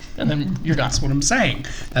 and then you're gone. That's what I'm saying.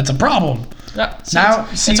 That's a problem. Yeah, so Now,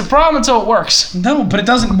 it's a problem until it works, No, but it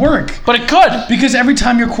doesn't work. but it could. Because every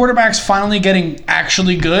time your quarterback's finally getting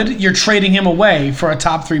actually good, you're trading him away for a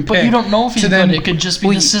top 3 pick. But you don't know if he's to then- good. It could just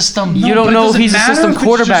be the system. you don't but it know if doesn't he's a matter system if it's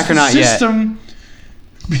quarterback just or not the yet. system.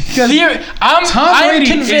 Because I'm Tom Brady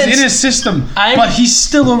convinced is in his system, I'm- but he's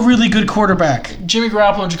still a really good quarterback. Jimmy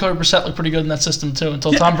Garoppolo and Jacoby Brissett look pretty good in that system too.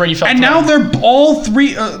 Until Tom Brady fell. And now they're all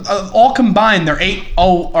three, all combined, they're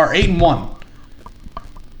 8-0 or 8-1.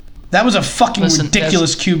 That was a fucking Listen,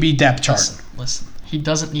 ridiculous QB depth chart. Listen. He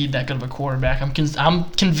doesn't need that good of a quarterback. I'm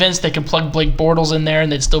convinced they could plug Blake Bortles in there and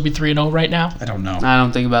they'd still be 3-0 right now. I don't know. I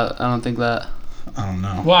don't think that. I don't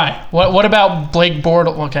know. Why? What about Blake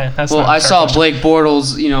Bortles? Okay, that's Well, not a I fair saw question. Blake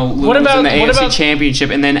Bortles, lose about- in the what AFC about- Championship,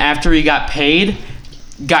 and then after he got paid,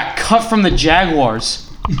 got cut from the Jaguars.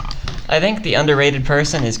 I think the underrated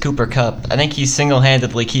person is Cooper Kupp. I think he's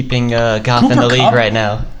single-handedly keeping Goff in Cooper the league Kupp? right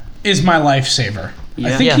now. Is my lifesaver. I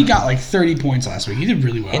Yeah. think Yeah. he got like 30 points last week. He did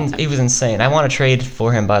really well. And he was insane. I want to trade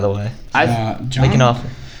for him, by the way. John, Make an offer.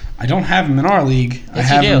 I don't have him in our league. I Yes,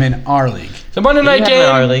 have you him do. in our league. The Monday You night have him in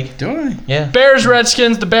our game. league. Do I? Yeah. Bears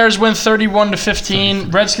Redskins. The Bears win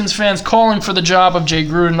 31-15. Redskins fans calling for the job of Jay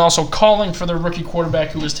Gruden, also calling for their rookie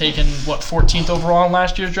quarterback who was taken 14th overall in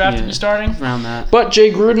last year's draft to Yeah. be starting. Around that. But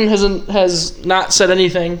Jay Gruden has not said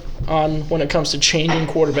anything on when it comes to changing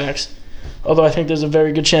quarterbacks. Although I think there's a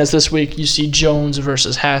very good chance this week you see Jones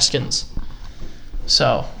versus Haskins.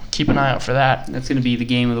 So keep an eye out for that. That's going to be the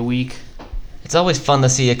game of the week. It's always fun to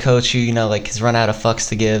see a coach who, has run out of fucks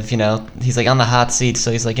to give, He's like on the hot seat,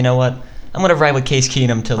 so he's like, you know what? I'm going to ride with Case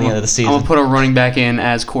Keenum till the end of the I'm season. going to put a running back in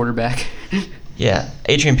as quarterback. Yeah,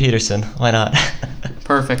 Adrian Peterson. Why not?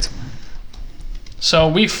 Perfect. So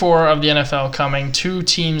week 4 of the NFL coming. 2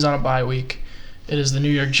 teams on a bye week. It is the New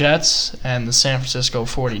York Jets and the San Francisco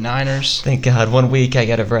 49ers. Thank God. 1 week I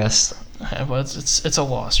got to rest. Well, it's a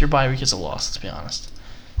loss. Your bye week is a loss, let's be honest.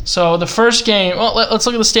 So the first game, well, let's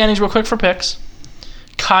look at the standings real quick for picks.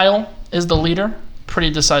 Kyle is the leader, pretty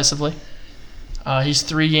decisively. He's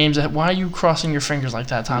 3 games ahead. Why are you crossing your fingers like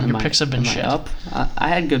that, Tom? Your picks have been am I shit. up? I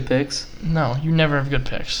had good picks. No, you never have good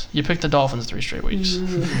picks. You picked the Dolphins 3 straight weeks.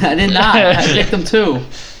 I did not. I picked them too.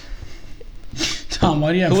 Tom,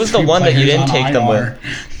 why do you have Who was the three one that you players didn't on take them IR?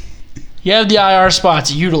 You have the IR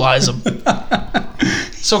spots. Utilize them.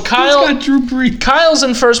 So He's got Drew Brees. Kyle's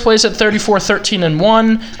in first place at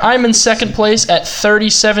 34-13-1. I'm in second place at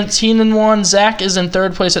 30-17-1. Zach is in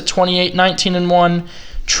third place at 28-19-1.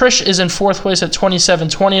 Trish is in fourth place at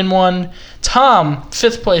 27-20-1. Tom,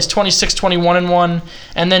 fifth place, 26-21-1.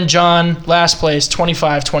 And then John, last place,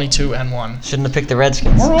 25-22-1. Shouldn't have picked the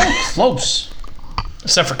Redskins. We're all close.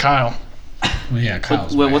 Except for Kyle. Well, yeah,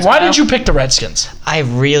 Kyle's what's Why Kyle? did you pick the Redskins? I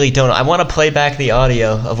really don't know. I want to play back the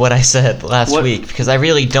audio of what I said last What- week because I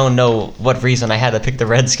really don't know what reason I had to pick the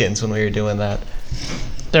Redskins when we were doing that.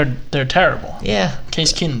 They're terrible. Yeah.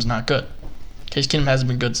 Case Keenum's not good. Case Keenum hasn't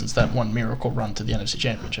been good since that one miracle run to the NFC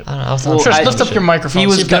Championship. I don't know. I was Well, not Trish, I- lift up your microphone. He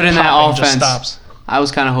was see if good in that popping just offense. stops. I was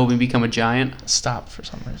kind of hoping to become a Giant. Stop for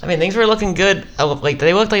some reason. I mean, things were looking good. They looked like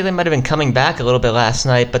they might have been coming back a little bit last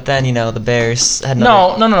night, but then the Bears had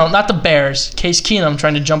another. No, not the Bears. Case Keenum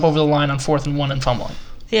trying to jump over the line on 4th and 1 and fumbling.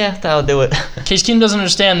 Yeah, that'll do it. Case Keenum doesn't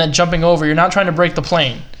understand that jumping over, you're not trying to break the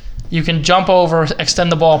plane. You can jump over,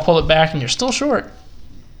 extend the ball, pull it back, and you're still short.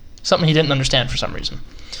 Something he didn't understand for some reason.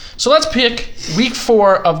 So let's pick week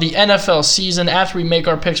 4 of the NFL season. After we make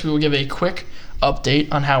our picks, we will give a quick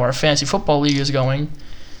update on how our fantasy football league is going,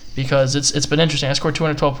 because it's been interesting. I scored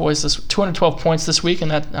 212 points this week, and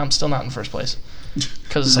that I'm still not in first place.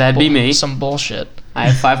 Because That'd be me. Some bullshit. I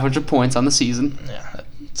have 500 points on the season. Yeah,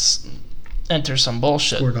 enter some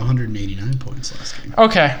bullshit. Scored 189 points last game.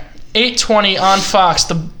 Okay, 8:20 on Fox.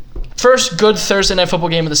 The first good Thursday Night Football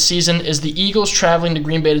game of the season is the Eagles traveling to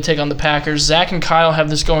Green Bay to take on the Packers. Zach and Kyle have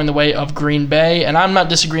this going the way of Green Bay, and I'm not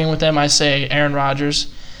disagreeing with them. I say Aaron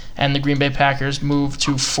Rodgers and the Green Bay Packers move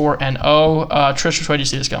to 4-0. Trish, which way do you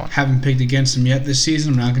see this going? Haven't picked against them yet this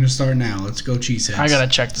season. I'm not going to start now. Let's go Cheeseheads. I gotta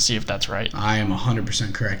check to see if that's right. I am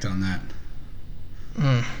 100% correct on that.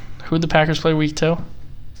 Who'd the Packers play week 2?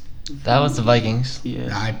 That was the Vikings. Yeah.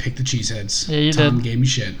 I picked the Cheeseheads. Yeah, you Tom did. gave me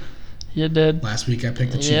shit. You did. Last week I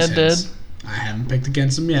picked the Yeah, Cheeseheads. did. I haven't picked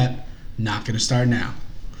against them yet. Not going to start now.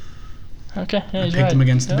 Okay, yeah, I he's picked right. them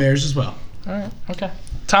against the Yep. Bears as well. All right, okay.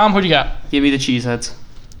 Tom, who do you got? Give me the Cheeseheads.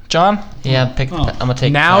 John? Yeah, I'm gonna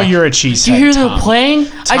take. Now the you're a Cheesehead. Do you hear Tom. them playing?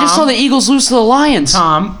 I just saw Tom? the Eagles lose to the Lions.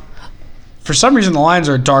 Tom, for some reason the Lions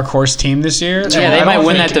are a dark horse team this year. and they I might don't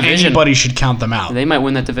win think that division. Anybody should count them out. They might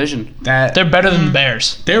win that division. That They're better than the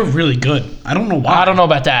Bears. they're really good. I don't know why. I don't know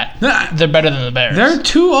about that. Nah. They're better than the Bears. They're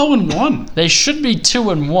 2-0-1. They should be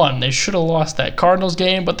 2-1. They should have lost that Cardinals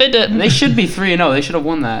game, but they didn't. They should be 3-0. They should have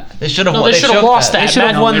won that. They should have. No, they should have lost that. They should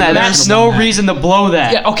have Matt- won that. they There's should've no won that. reason to blow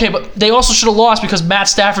that. Yeah, okay, but they also should have lost because Matt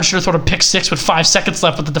Stafford should have thrown a pick 6 with 5 seconds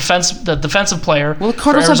left, but the defensive player Well, the for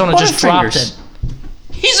Cardinals have Arizona just dropped Butterfingers. it.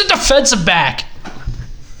 He's a defensive back.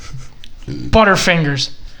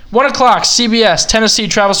 Butterfingers. 1 o'clock, CBS. Tennessee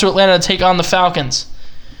travels to Atlanta to take on the Falcons.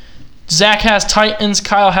 Zach has Titans.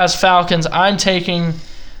 Kyle has Falcons. I'm taking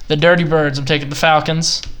the Dirty Birds. I'm taking the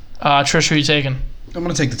Falcons. Trish, who are you taking? I'm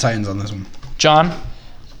going to take the Titans on this one. John?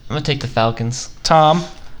 I'm gonna take the Falcons. Tom?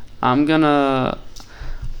 I'm gonna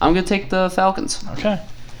take the Falcons. Okay.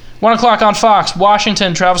 1 o'clock on Fox.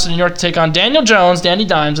 Washington travels to New York to take on Daniel Jones, Danny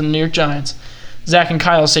Dimes, and the New York Giants. Zach and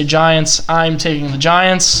Kyle say Giants. I'm taking the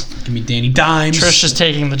Giants. Give me Danny Dimes. Trish is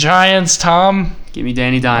taking the Giants. Tom? Give me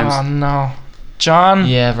Danny Dimes. Oh, no. John?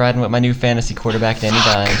 Yeah, riding with my new fantasy quarterback, Danny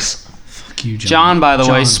Dimes. Fuck you, John, by the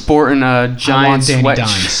way, John. sporting a Giants Danny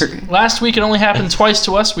sweatshirt. Last week it only happened twice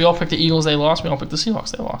to us. We all picked the Eagles. They lost. We all picked the Seahawks.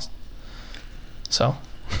 They lost. So,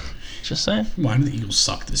 just saying. Why do the Eagles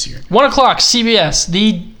suck this year? 1 o'clock, CBS.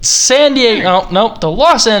 The the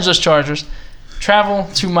Los Angeles Chargers travel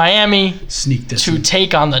to Miami Sneak this to one.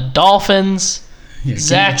 take on the Dolphins. Yeah, give me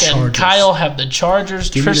Zach the and Chargers. Kyle have the Chargers.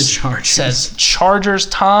 Give me the Trish Chargers. says Chargers.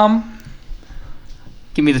 Tom?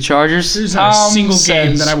 Give me the Chargers. There's not a Tom single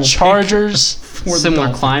game says that I will Chargers. pick for the Similar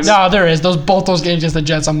Dolphins. climate. No, there is. Both those games against the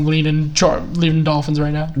Jets, I'm leaning Dolphins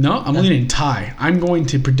right now. No, I'm leaning tie. I'm going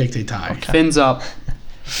to predict a tie. Fins up.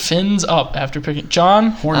 Fins up after picking. John?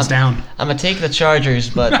 Horns down. I'm gonna take the Chargers,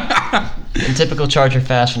 but in typical Charger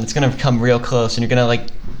fashion, it's gonna come real close, and you're gonna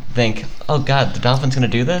think, "Oh God, the Dolphins gonna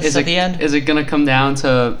do this at the end?" Is it gonna come down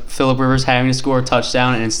to Phillip Rivers having to score a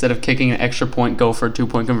touchdown and instead of kicking an extra point, go for a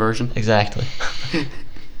 2-point conversion? Exactly.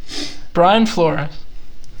 Brian Flores,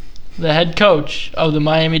 the head coach of the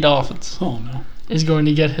Miami Dolphins, Oh no. is going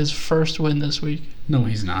to get his first win this week. No,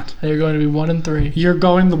 he's not. They're going to be 1-3. You're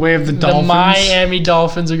going the way of the Dolphins. The Miami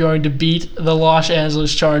Dolphins are going to beat the Los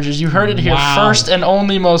Angeles Chargers. You heard it here Wow. first and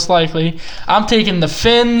only, most likely. I'm taking the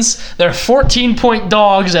Fins. They're 14-point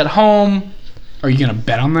dogs at home. Are you gonna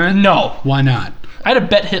bet on that? No. Why not? I had a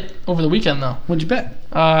bet hit over the weekend, though. What'd you bet?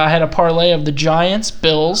 I had a parlay of the Giants,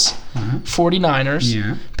 Bills, 49ers,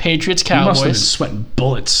 Yeah. Patriots, You must have been Cowboys, sweating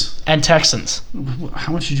bullets. and Texans.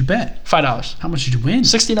 How much did you bet? $5. How much did you win?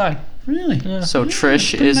 69. Really? Yeah. So Trish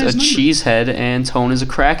pretty is nice a number. cheesehead and Tone is a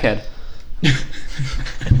crackhead.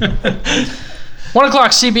 1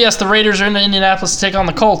 o'clock, CBS. The Raiders are in Indianapolis to take on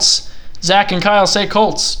the Colts. Zach and Kyle say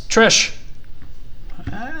Colts. Trish.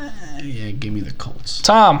 Yeah, give me the Colts.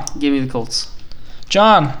 Tom. Give me the Colts.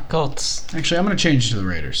 John. Colts. Actually, I'm gonna change it to the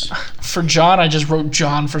Raiders. For John, I just wrote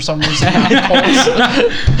John for some reason. Colts.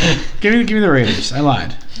 give me the Raiders. I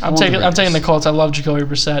lied. I'm taking the Colts. I love Jacoby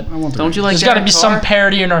Brissett. I want the Don't you Raiders. like There's got to Derek be some Carr?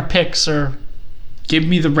 parity in our picks, or Give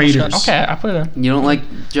me the Raiders. okay, I put it in. You don't like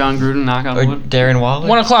John Gruden, knock on Or wood? Darren Waller.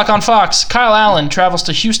 1 o'clock on Fox. Kyle Allen travels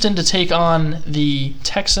to Houston to take on the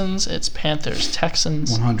Texans. It's Panthers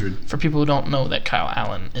Texans. 100. For people who don't know that Kyle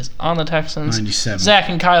Allen is on the Texans. 97. Zach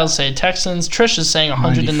and Kyle say Texans. Trish is saying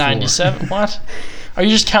 197. What? Are you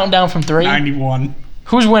just counting down from 3? 91.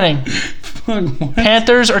 Who's winning? What?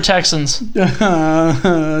 Panthers or Texans?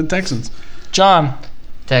 Texans. John.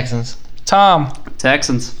 Texans. Tom.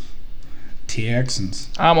 Texans. Texans.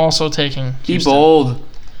 I'm also taking Be Houston. bold.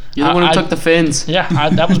 You're the one who I- took the Fins. Yeah,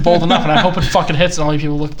 that was bold enough, and I hope it fucking hits and all you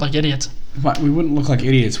people look like idiots. But we wouldn't look like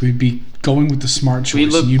idiots. We'd be going with the smart choice.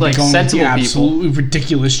 We'd look and you'd like be going with the sensible people. absolutely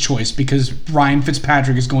ridiculous choice because Ryan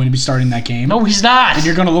Fitzpatrick is going to be starting that game. No, he's not. And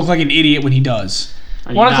you're going to look like an idiot when he does.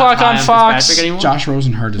 Are you 1 not o'clock high on Fox. Fitzpatrick anymore? Josh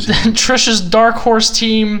Rosenhurt is here. Trish's dark horse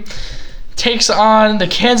team takes on the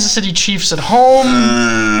Kansas City Chiefs at home.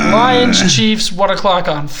 Lions Chiefs, 1 o'clock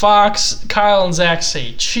on Fox. Kyle and Zach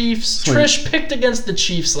say Chiefs. Sweet. Trish picked against the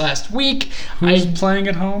Chiefs last week. Who's I playing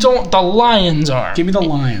at home? the Lions are. Give me the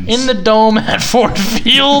Lions. In the dome at Ford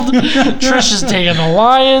Field. Trish is taking the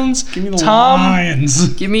Lions. Give me the Tom,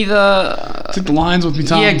 Lions. Give me the. Take the Lions with me,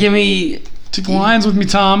 Tom. Yeah, give me. Take the Lions with me,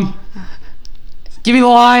 Tom. Give me the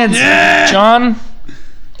Lions. John,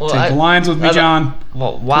 Well, Take the Lions with me, John.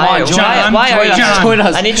 Well, why? on, John. Why are you? Join us. Join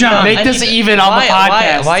us. I need to John. know. Make I this need to- even on the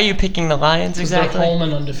podcast. Why are you picking the Lions they're exactly? home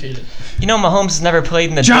and undefeated. You know, Mahomes has never played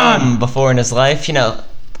in the John. dome before in his life. You know,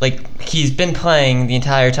 like he's been playing the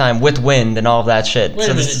entire time with wind and all of that shit. Wait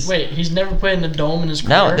So a this minute. is- Wait, he's never played in the dome in his career?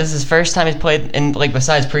 No, this is his first time he's played in like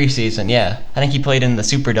besides preseason. Yeah, I think he played in the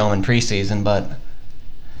Superdome in preseason, but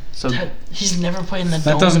So He's never played in the dome.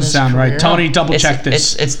 That doesn't in his sound career. right. Tony, double it's check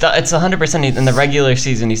this. it's 100% in the regular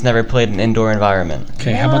season. He's never played in an indoor environment.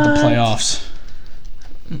 Okay, how about the What? playoffs?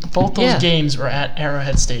 Both those Yeah. games were at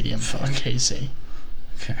Arrowhead Stadium in KC.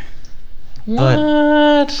 Okay. What?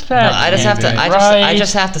 No, I just have to. be I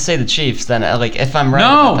just have to say the Chiefs. Then, like, if I'm right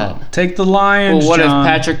about No, that. take the Lions. well, what John.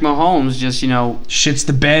 if Patrick Mahomes just shits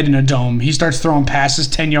the bed in a dome? He starts throwing passes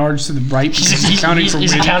 10 yards to the right because he's accounting for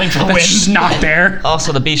he's wind. accounting for That's wind. just not there.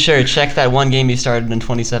 Also, to be sure, check that one game he started in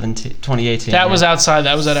 2018. That yeah. was outside.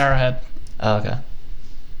 That was at Arrowhead. Oh, okay.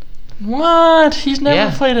 What? He's never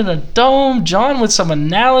Yeah. played in a dome. John with some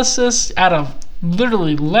analysis out of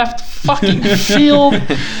literally left fucking field.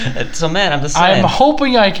 So, man, I'm just I'm saying.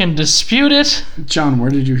 hoping I can dispute it. John, where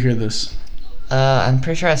did you hear this? I'm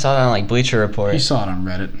pretty sure I saw that on like Bleacher Report. You saw it on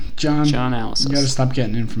Reddit. John, John you gotta Analysis? stop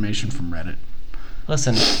getting information from Reddit.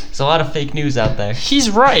 Listen, there's a lot of fake news out there. He's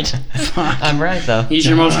right. I'm right though. He's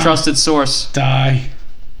your most trusted source. Die.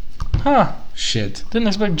 Huh. Shit. Didn't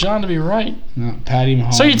expect John to be right. No, Patty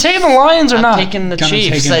Mahomes. So you taking the Lions or I'm not? taking the Gonna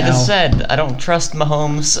Chiefs. take an I just L. said I don't trust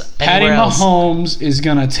Mahomes Patty anywhere else. Mahomes is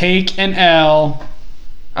gonna take an L.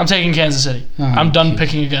 I'm taking Kansas City. Oh, I'm done piece-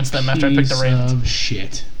 picking against them after I picked the Piece Ravens. of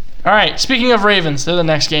shit. All right. Speaking of Ravens, they're the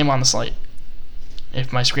next game on the slate.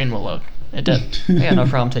 If my screen will load, it did. I got no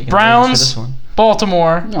problem taking the Browns. Ravens for this one.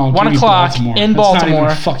 Baltimore, Oh, 1 give me o'clock Baltimore. in That's not even Baltimore.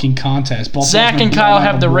 a fucking contest. Baltimore's Zach gonna and beat Kyle them out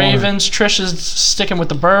have of the water. Ravens. Trish is sticking with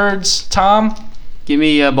the Birds. Tom, Give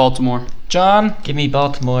me Baltimore. John, Give me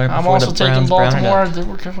Baltimore. I'm before also the taking Browns brown it Baltimore.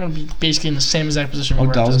 up. We're going to be basically in the same exact position we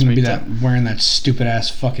were Odell's this gonna be week. that wearing that stupid ass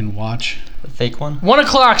fucking watch. The fake one. 1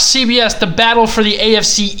 o'clock, CBS, the battle for the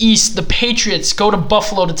AFC East. The Patriots go to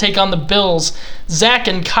Buffalo to take on the Bills. Zach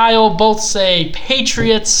and Kyle both say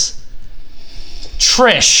Patriots.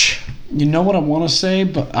 Trish. You know what I want to say,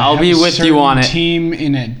 but I I'll have be a with you certain on it. Team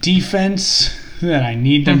in a defense that I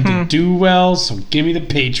need them to do well. So give me the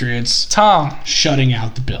Patriots, Tom. shutting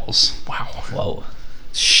out the Bills. Wow. Whoa.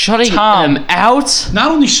 Shutting Tom. them out?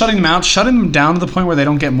 Not only shutting them out, shutting them down to the point where they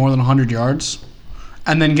don't get more than 100 yards,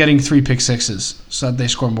 and then getting 3 pick sixes so that they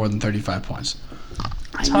score more than 35 points.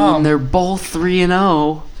 I Tom. mean, they're both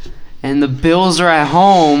 3-0, and the Bills are at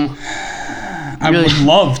home. I Really? would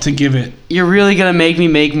love to give it. You're really gonna make me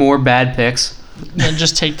make more bad picks? Then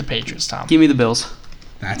just take the Patriots, Tom. Give me the Bills.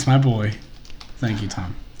 That's my boy. Thank you,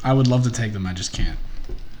 Tom. I would love to take them. I just can't.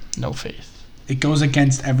 No faith. It goes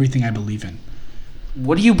against everything I believe in.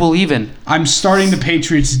 What do you believe in? I'm starting the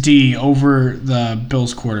Patriots D over the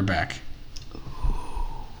Bills quarterback.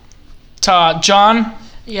 John.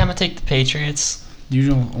 Yeah, I'm gonna take the Patriots.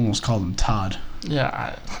 You almost called him Todd.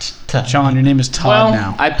 Yeah. John, your name is Todd Well,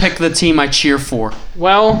 now. I pick the team I cheer for.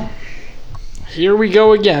 Well, here we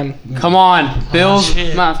go again. Come on, Bills.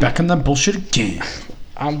 shit. Back on that bullshit again.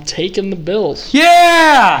 I'm taking the Bills.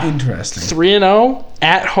 Yeah! Interesting. 3-0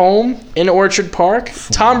 at home in Orchard Park.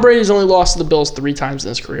 Tom Brady's only lost to the Bills 3 times in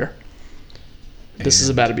his career. This is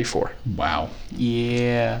about to be 4. Wow.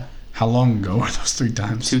 Yeah. How long ago were those 3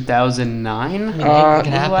 times? 2009? Anything can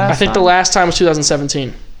happen. I think the last time was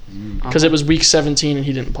 2017 Mm. because it was week 17 and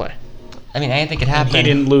he didn't play. I mean, anything could happen. He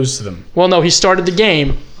didn't lose to them. Well, no, he started the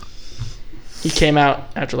game. He came out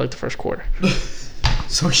after like the first quarter.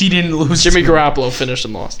 So he didn't lose Jimmy to them. Garoppolo finished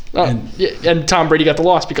and lost. And- And Tom Brady got the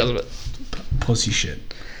loss because of it. Pussy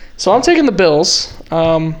shit. So I'm taking the Bills.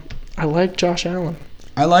 I like Josh Allen.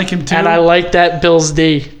 I like him too. And I like that Bills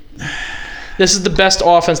D. This is the best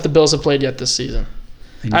offense the Bills have played yet this season.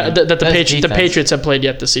 That the That's Patriots defense. have played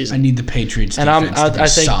yet this I season. need the Patriots And defense to be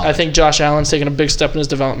solid. I think Josh Allen's taking a big step in his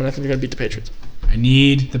development. I think they're going to beat the Patriots. I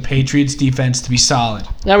need the Patriots defense to be solid.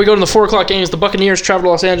 Now we go to the 4 o'clock games. The Buccaneers travel to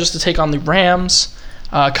Los Angeles to take on the Rams.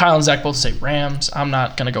 Kyle and Zach both say Rams. I'm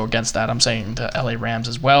not going to go against that. I'm saying the LA Rams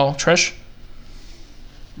as well. Trish?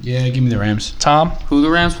 Yeah, give me the Rams. Tom? Who the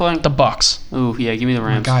Rams playing? The Bucks. Ooh, yeah, give me the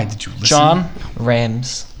Rams. Guy, did you listen? John?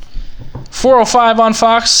 Rams. 4:05 on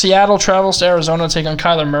Fox. Seattle travels to Arizona to take on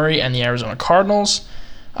Kyler Murray and the Arizona Cardinals.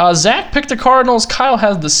 Zach picked the Cardinals. Kyle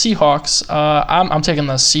has the Seahawks. I'm taking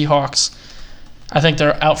the Seahawks. I think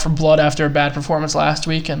they're out for blood after a bad performance last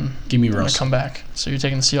week, and Give me they're going to Russ. come back. So you're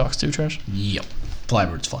taking the Seahawks too, Trish? Yep. Fly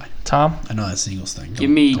birds fly. Tom? I know that's the Eagles thing. Give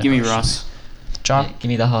me Don't rush. Russ. John? Give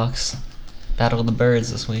me the Hawks. Battle of the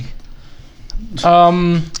Birds this week.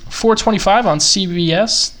 4:25 on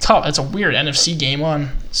CBS. Tough. It's a weird NFC game on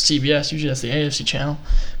CBS. Usually that's the AFC channel.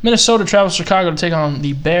 Minnesota travels to Chicago to take on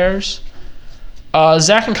the Bears.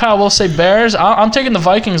 Zach and Kyle will say Bears. I'm taking the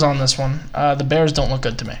Vikings on this one. The Bears don't look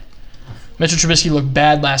good to me. Mitchell Trubisky looked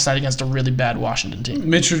bad last night against a really bad Washington team.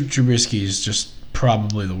 Mitchell Trubisky is just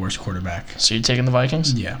probably the worst quarterback. So you're taking the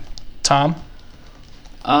Vikings? Yeah. Tom?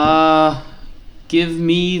 Give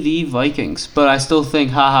me the Vikings, but I still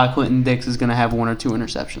think Clinton Dix is gonna have 1 or 2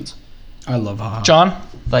 interceptions. I love haha. John?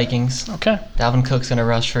 Vikings. Okay. Dalvin Cook's going to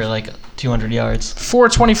rush for like 200 yards.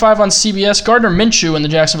 4:25 on CBS. Gardner Minshew and the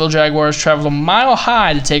Jacksonville Jaguars travel a mile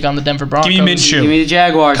high to take on the Denver Broncos. Give me Minshew. Give me the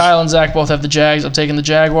Jaguars. Kyle and Zach both have the Jags. I'm taking the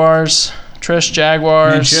Jaguars. Trish,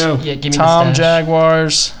 Jaguars. Minshew. Yeah, give me Tom, the stash.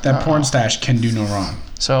 Jaguars. That porn stash can do no wrong.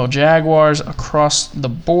 So Jaguars across the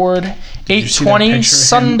board. Did you see that 8:20 picture of him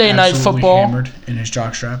Sunday night absolutely football. hammered in his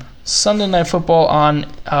jockstrap? Sunday night football on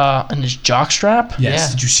in his jockstrap. Yes. Yeah.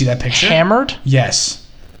 Did you see that picture? Hammered? Yes.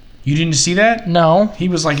 You didn't see that? No. He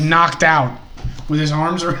was like knocked out with his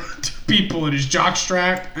arms around two people in his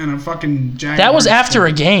jockstrap and a fucking jacket. That was after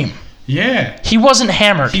a game. Yeah. He wasn't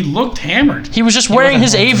hammered. He looked hammered. He was just wearing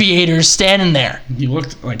his wasn't hammered. aviators standing there. He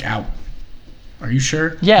looked like out. Are you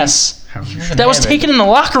sure? Yes. How are you sure? That was Hammered. taken in the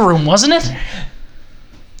locker room, wasn't it?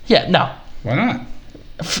 Yeah, no. Why not?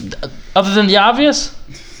 Other than the obvious.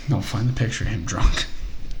 No, find the picture of him drunk.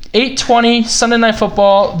 8:20 Sunday Night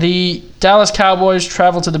Football. The Dallas Cowboys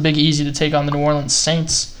travel to the Big Easy to take on the New Orleans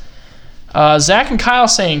Saints. Zach and Kyle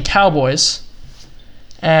saying Cowboys.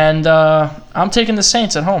 And I'm taking the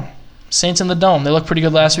Saints at home. Saints in the Dome. They looked pretty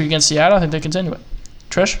good last week against Seattle. I think they continue it.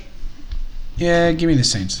 Trish? Yeah, give me the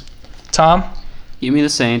Saints. Tom? Give me the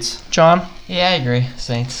Saints. John? Yeah, I agree.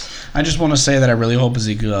 Saints. I just want to say that I really hope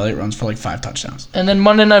Ezekiel Elliott runs for like 5 touchdowns. And then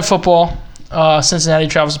Monday Night Football. Cincinnati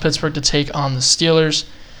travels to Pittsburgh to take on the Steelers.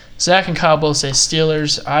 Zach and Kyle both say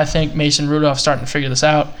Steelers. I think Mason Rudolph's starting to figure this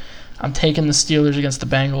out. I'm taking the Steelers against the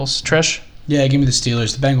Bengals. Trish? Yeah, give me the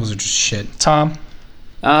Steelers. The Bengals are just shit. Tom?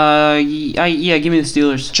 Yeah, give me the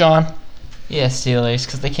Steelers. John? Yeah, Steelers,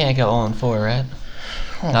 because they can't go 0-4, right?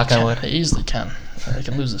 Knock on wood. They easily can. They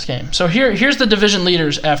can lose this game. So here's the division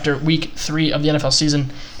leaders after week 3 of the NFL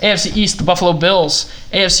season. AFC East, the Buffalo Bills.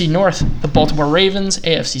 AFC North, the Baltimore Ravens.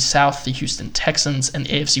 AFC South, the Houston Texans. And the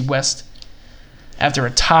AFC West, after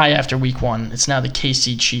a tie after week 1, it's now the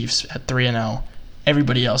KC Chiefs at 3-0.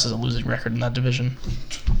 Everybody else has a losing record in that division.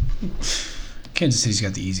 Kansas City's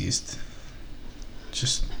got the easiest.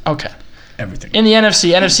 Just Okay. everything. In the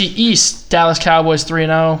NFC East, Dallas Cowboys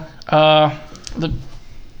 3-0. The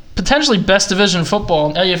potentially best division in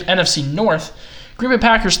football. Now you have NFC North. Green Bay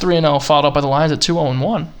Packers 3-0, followed up by the Lions at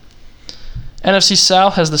 2-0-1. NFC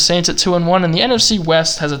South has the Saints at 2-1, and the NFC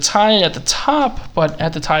West has a tie at the top, but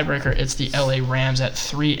at the tiebreaker, it's the LA Rams at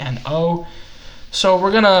 3-0. So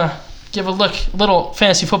we're gonna give a little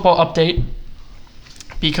fantasy football update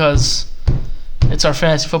because it's our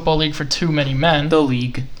fantasy football league for too many men. The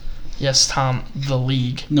league. Yes, Tom, the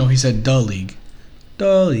league. No, he said the league.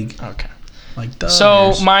 The league. Okay. Like the So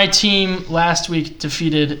Bears. my team last week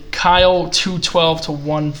defeated Kyle 212 to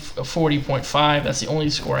 140.5. That's the only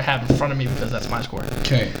score I have in front of me because that's my score.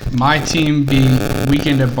 Okay, my team beat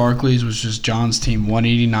Weekend at Barclays, which is John's team,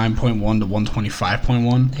 189.1 to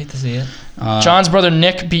 125.1. Hate to see it. John's brother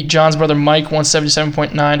Nick beat John's brother Mike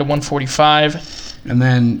 177.9 to 145. And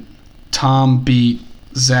then Tom beat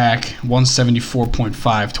Zach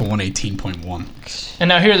 174.5 to 118.1. And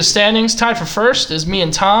now here are the standings. Tied for first is me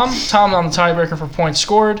and Tom. Tom on the tiebreaker for points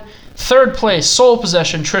scored. Third place, sole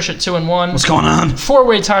possession, Trish at 2-1. What's going on?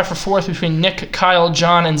 Four-way tie for fourth between Nick, Kyle,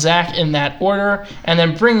 John, and Zach in that order. And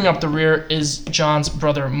then bringing up the rear is John's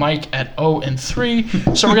brother Mike at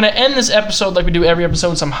 0-3. So we're going to end this episode like we do every episode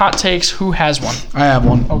with some hot takes. Who has one? I have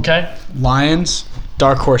one. Okay? Lions,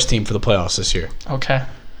 dark horse team for the playoffs this year. Okay.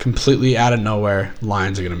 Completely out of nowhere,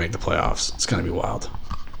 Lions are going to make the playoffs. It's going to be wild.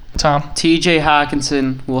 Tom. T.J.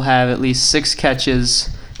 Hawkinson will have at least 6 catches,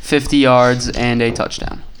 50 yards, and a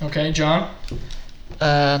touchdown. Okay, John.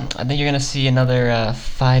 I think you're gonna see another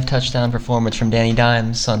 5 touchdown performance from Danny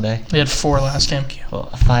Dimes Sunday. We had 4 last game. Well,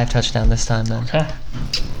 a 5 touchdown this time then. Okay.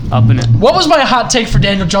 Up and in. What was my hot take for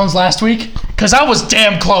Daniel Jones last week? Because I was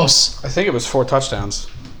damn close. I think it was 4 touchdowns.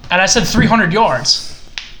 And I said 300 yards.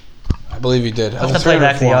 I believe you did. Let's play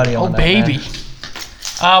back the audio. Oh, on that, baby. man.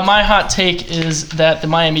 My hot take is that the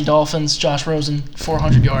Miami Dolphins, Josh Rosen,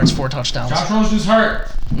 400 yards, 4 touchdowns. Rosen's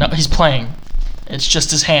hurt. No, he's playing. It's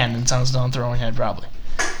just his hand, and sounds on throwing head, probably.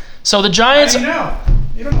 So the Giants... know?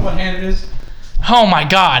 You don't know what hand it is. Oh, my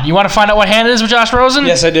God. You want to find out what hand it is with Josh Rosen?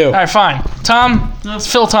 Yes, I do. All right, fine. Tom,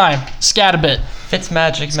 it's fill time. Scat a bit.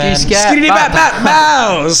 Fitzmagic, man. Scat. Skitty bat bat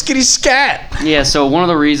bow. Skitty scat. Yeah, so one of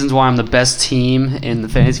the reasons why I'm the best team in the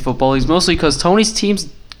fantasy football league is mostly because Tony's team's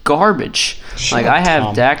garbage. Shut Like, up, I have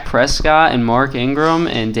Tom. Dak Prescott and Mark Ingram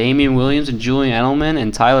and Damian Williams and Julian Edelman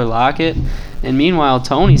and Tyler Lockett. And meanwhile,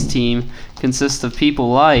 Tony's team consists of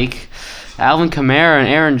people like Alvin Kamara and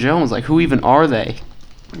Aaron Jones. Like, who even are they?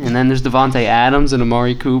 And then there's Devontae Adams and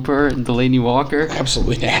Amari Cooper and Delaney Walker.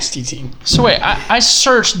 Absolutely nasty team. So wait, I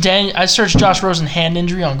searched Josh Rosen hand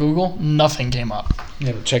injury on Google. Nothing came up.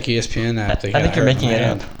 Yeah, but check ESPN app. They I got think you're hurt making in my it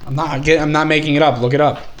hand. up. I'm not making it up. Look it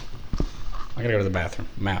up. I gotta go to the bathroom.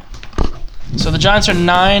 I'm out. So the Giants are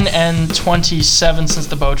 9-27 since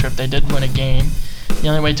the boat trip. They did win a game. The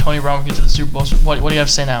only way Tony Romo can get to the Super Bowl. What do you have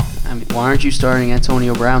to say now? I mean, why aren't you starting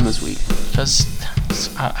Antonio Brown this week? Because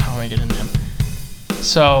I don't want to get into him.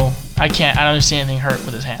 So I don't see anything hurt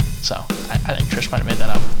with his hand. So I think Trish might have made that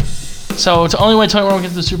up. So the only way Tony Romo can get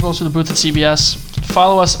to the Super Bowl is through the booth at CBS.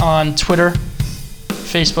 Follow us on Twitter,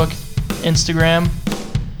 Facebook, Instagram,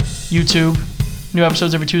 YouTube. New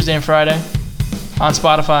episodes every Tuesday and Friday. On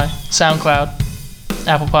Spotify, SoundCloud,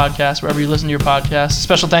 Apple Podcasts, wherever you listen to your podcasts.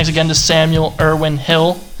 Special thanks again to Samuel Irwin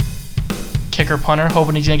Hill, kicker punter,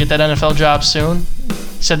 hoping he's going to get that NFL job soon.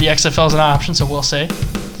 He said the XFL is an option, so we'll see.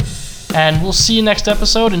 And we'll see you next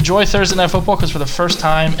episode. Enjoy Thursday Night Football because for the first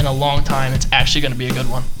time in a long time, it's actually going to be a good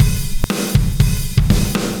one.